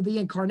doctrine of the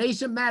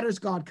incarnation matters.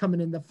 God coming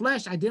in the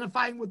flesh,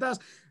 identifying with us.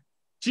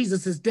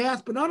 Jesus'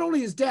 death, but not only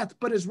his death,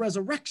 but his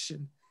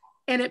resurrection.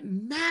 And it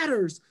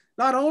matters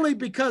not only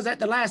because at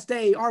the last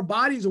day, our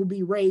bodies will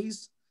be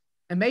raised,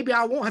 and maybe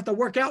I won't have to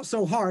work out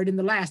so hard in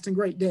the last and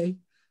great day.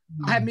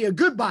 I'll have me a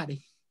good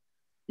body.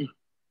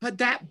 But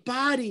that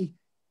body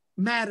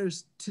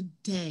matters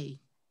today.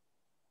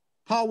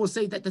 Paul will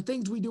say that the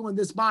things we do in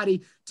this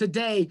body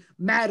today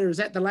matters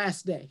at the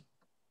last day.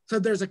 So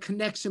there's a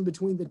connection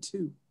between the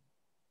two.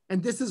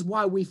 And this is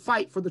why we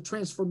fight for the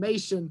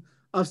transformation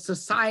of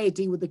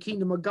society with the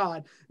kingdom of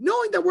God,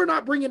 knowing that we're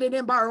not bringing it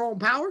in by our own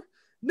power,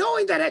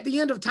 knowing that at the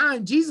end of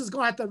time, Jesus is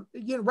going to have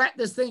to wrap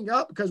this thing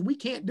up because we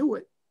can't do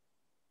it.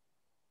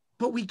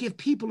 But we give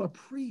people a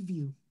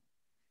preview,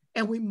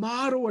 and we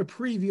model a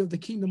preview of the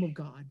kingdom of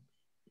God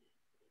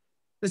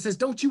that says,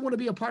 don't you want to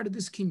be a part of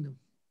this kingdom?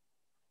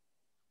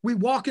 We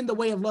walk in the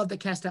way of love that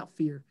casts out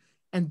fear.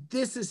 And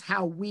this is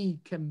how we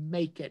can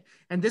make it.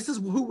 And this is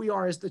who we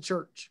are as the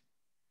church.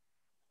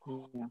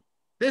 Yeah.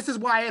 This is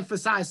why I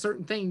emphasize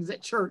certain things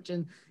at church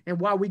and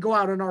why we go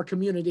out in our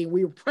community and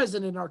we are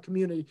present in our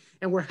community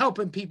and we're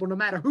helping people no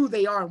matter who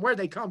they are and where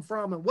they come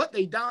from and what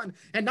they've done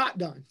and not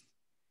done.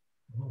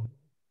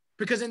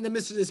 Because in the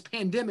midst of this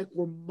pandemic,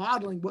 we're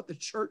modeling what the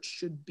church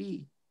should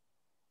be.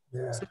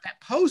 Yeah. So that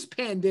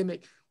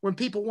post-pandemic, when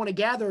people want to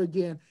gather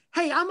again,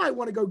 hey, I might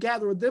want to go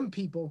gather with them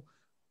people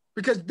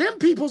because them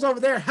people's over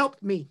there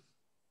helped me.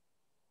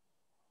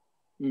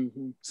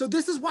 Mm-hmm. So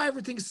this is why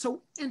everything's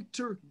so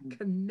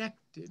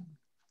interconnected.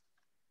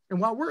 And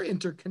while we're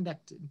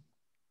interconnected,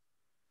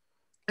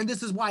 and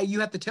this is why you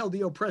have to tell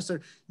the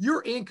oppressor,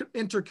 you're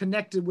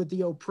interconnected with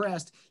the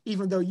oppressed,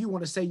 even though you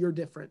want to say you're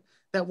different.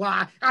 That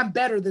why I'm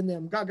better than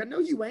them. God, no,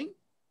 you ain't.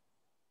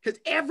 Because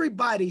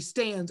everybody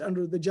stands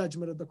under the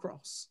judgment of the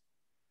cross.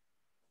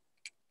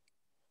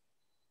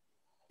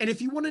 And if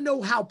you want to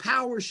know how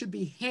power should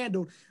be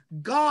handled,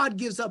 God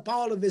gives up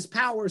all of his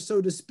power,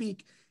 so to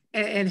speak,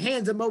 and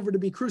hands him over to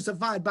be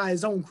crucified by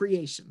his own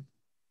creation.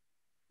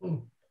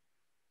 And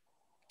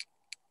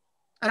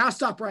I'll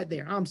stop right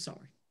there. I'm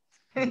sorry.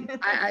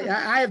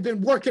 I have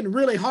been working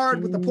really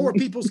hard with the Poor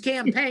People's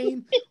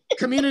Campaign,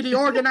 community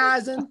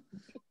organizing,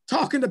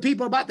 talking to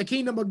people about the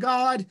kingdom of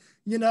God,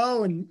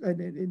 and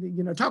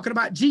talking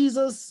about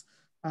Jesus.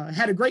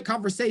 Had a great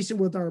conversation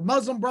with our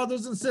Muslim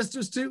brothers and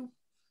sisters too.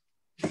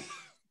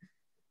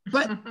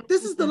 But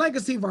this is the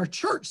legacy of our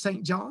church,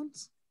 St.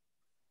 John's.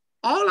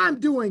 All I'm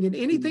doing in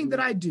anything that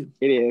I do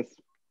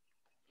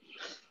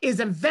is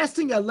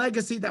investing a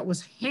legacy that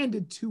was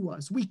handed to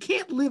us. We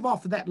can't live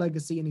off of that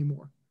legacy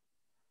anymore.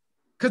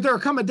 Because there'll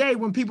come a day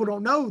when people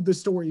don't know the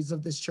stories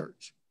of this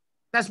church.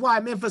 That's why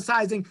I'm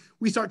emphasizing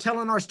we start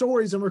telling our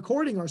stories and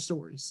recording our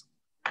stories.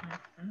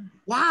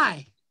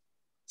 Why?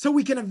 So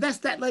we can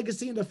invest that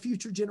legacy into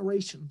future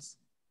generations.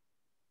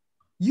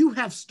 You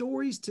have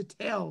stories to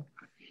tell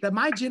that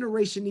my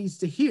generation needs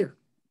to hear.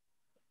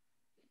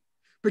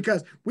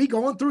 Because we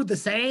going through the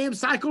same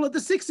cycle of the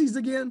 60s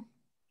again.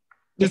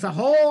 It's a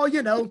whole,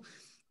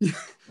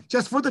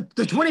 just for the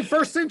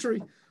 21st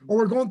century, or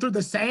we're going through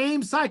the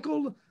same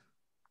cycle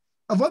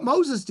of what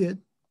Moses did.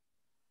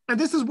 And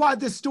this is why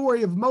this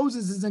story of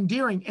Moses is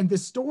endearing. And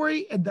this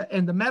story and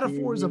the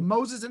metaphors of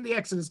Moses and the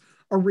Exodus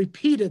are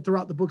repeated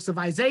throughout the books of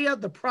Isaiah,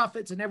 the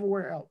prophets, and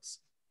everywhere else.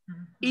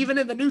 Even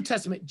in the New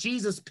Testament,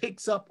 Jesus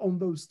picks up on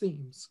those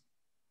themes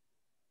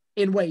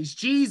in ways.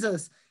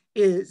 Jesus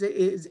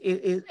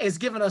is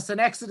giving us an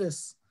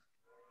exodus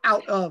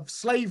out of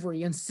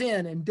slavery and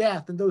sin and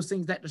death and those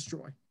things that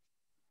destroy.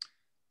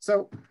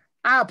 So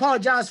I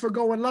apologize for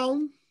going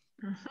long.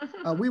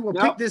 We will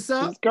pick this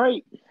up. It's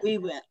great. We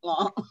went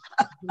long.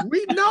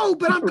 We know,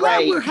 but I'm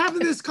glad we're having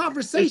this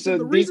conversation.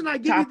 The reason I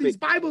give you these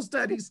Bible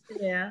studies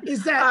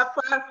is that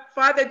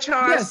Father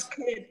Charles,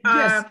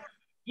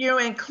 you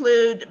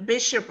include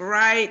Bishop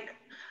Wright,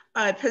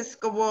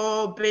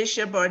 Episcopal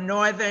Bishop of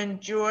Northern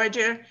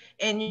Georgia,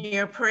 in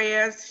your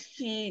prayers.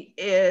 He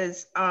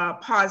is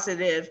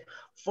positive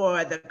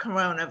for the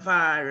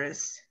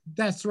coronavirus.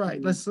 That's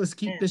right. Let's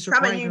keep Bishop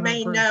Some Wright. of you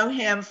may know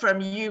him from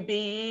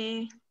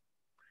UBE,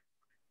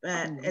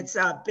 but it's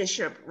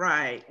Bishop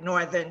Wright,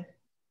 Northeastern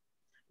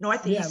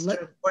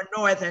or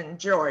Northern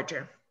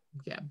Georgia.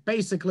 Yeah,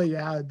 basically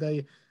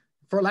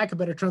for lack of a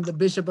better term, the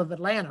Bishop of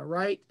Atlanta,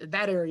 right?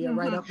 That area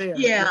right up there.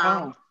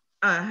 Yeah.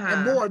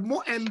 And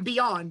more and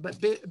beyond, but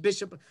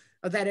Bishop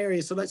of that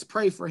area. So let's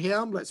pray for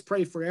him. Let's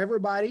pray for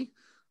everybody.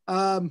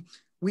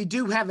 We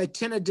do have a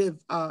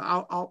tentative,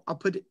 I'll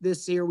put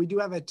this here. We do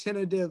have a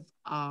tentative,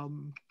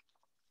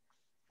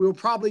 we'll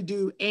probably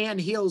do Ann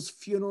Hill's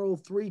funeral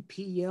 3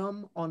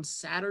 p.m. on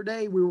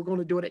Saturday. We were going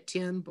to do it at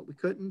 10, but we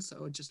couldn't.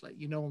 So just let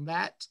you know on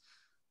that.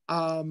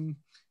 And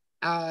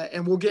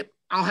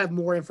I'll have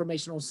more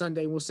information on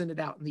Sunday. We'll send it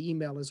out in the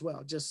email as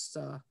well. Just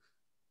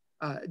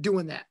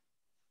doing that.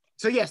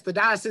 So yes, the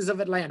Diocese of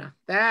Atlanta.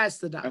 That's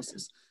the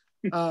diocese.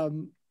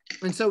 And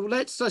so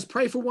let's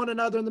pray for one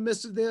another in the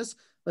midst of this.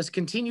 Let's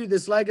continue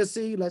this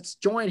legacy. Let's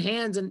join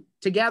hands and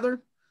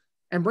together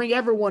and bring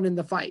everyone in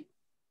the fight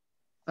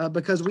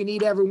because we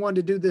need everyone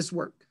to do this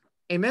work.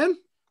 Amen?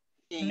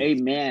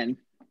 Amen.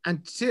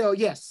 Until,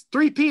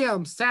 3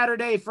 p.m.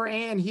 Saturday for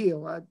Ann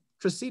Hill.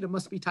 Cressida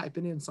must be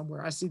typing in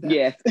somewhere. I see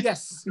that.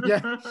 Yes.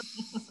 Yeah.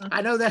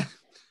 I know that.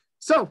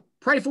 So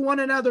pray for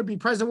one another. Be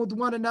present with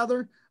one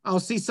another.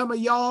 I'll see some of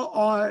y'all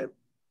on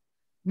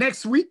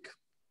next week.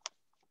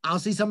 I'll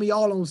see some of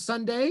y'all on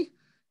Sunday.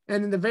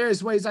 And in the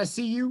various ways I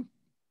see you,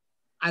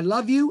 I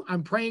love you.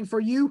 I'm praying for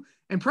you.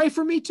 And pray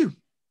for me too.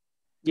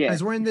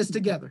 As we're in this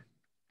together.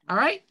 All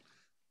right?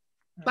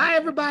 Bye,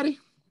 everybody.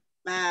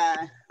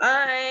 Bye.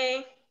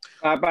 Bye.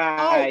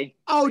 Bye-bye.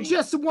 Oh,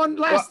 just one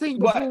last thing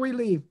before we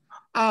leave.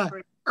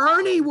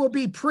 Ernie will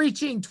be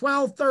preaching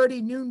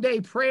 12:30 noonday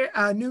prayer,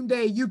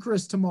 noonday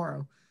Eucharist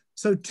tomorrow.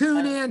 So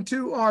tune in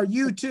to our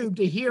YouTube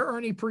to hear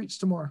Ernie preach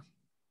tomorrow.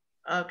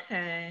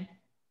 Okay.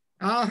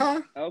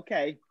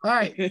 Okay. All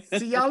right.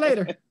 See y'all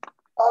later.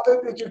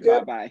 Father, did you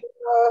get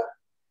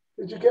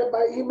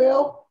my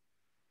email?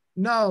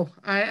 No,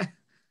 I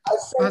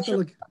sent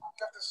you the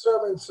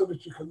sermon so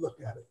that you can look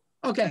at it.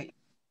 Okay.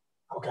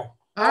 Okay.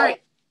 All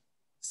right.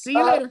 See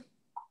you later.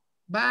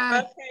 Bye.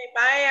 Okay.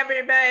 Bye,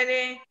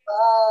 everybody.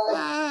 Bye.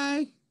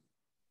 Bye.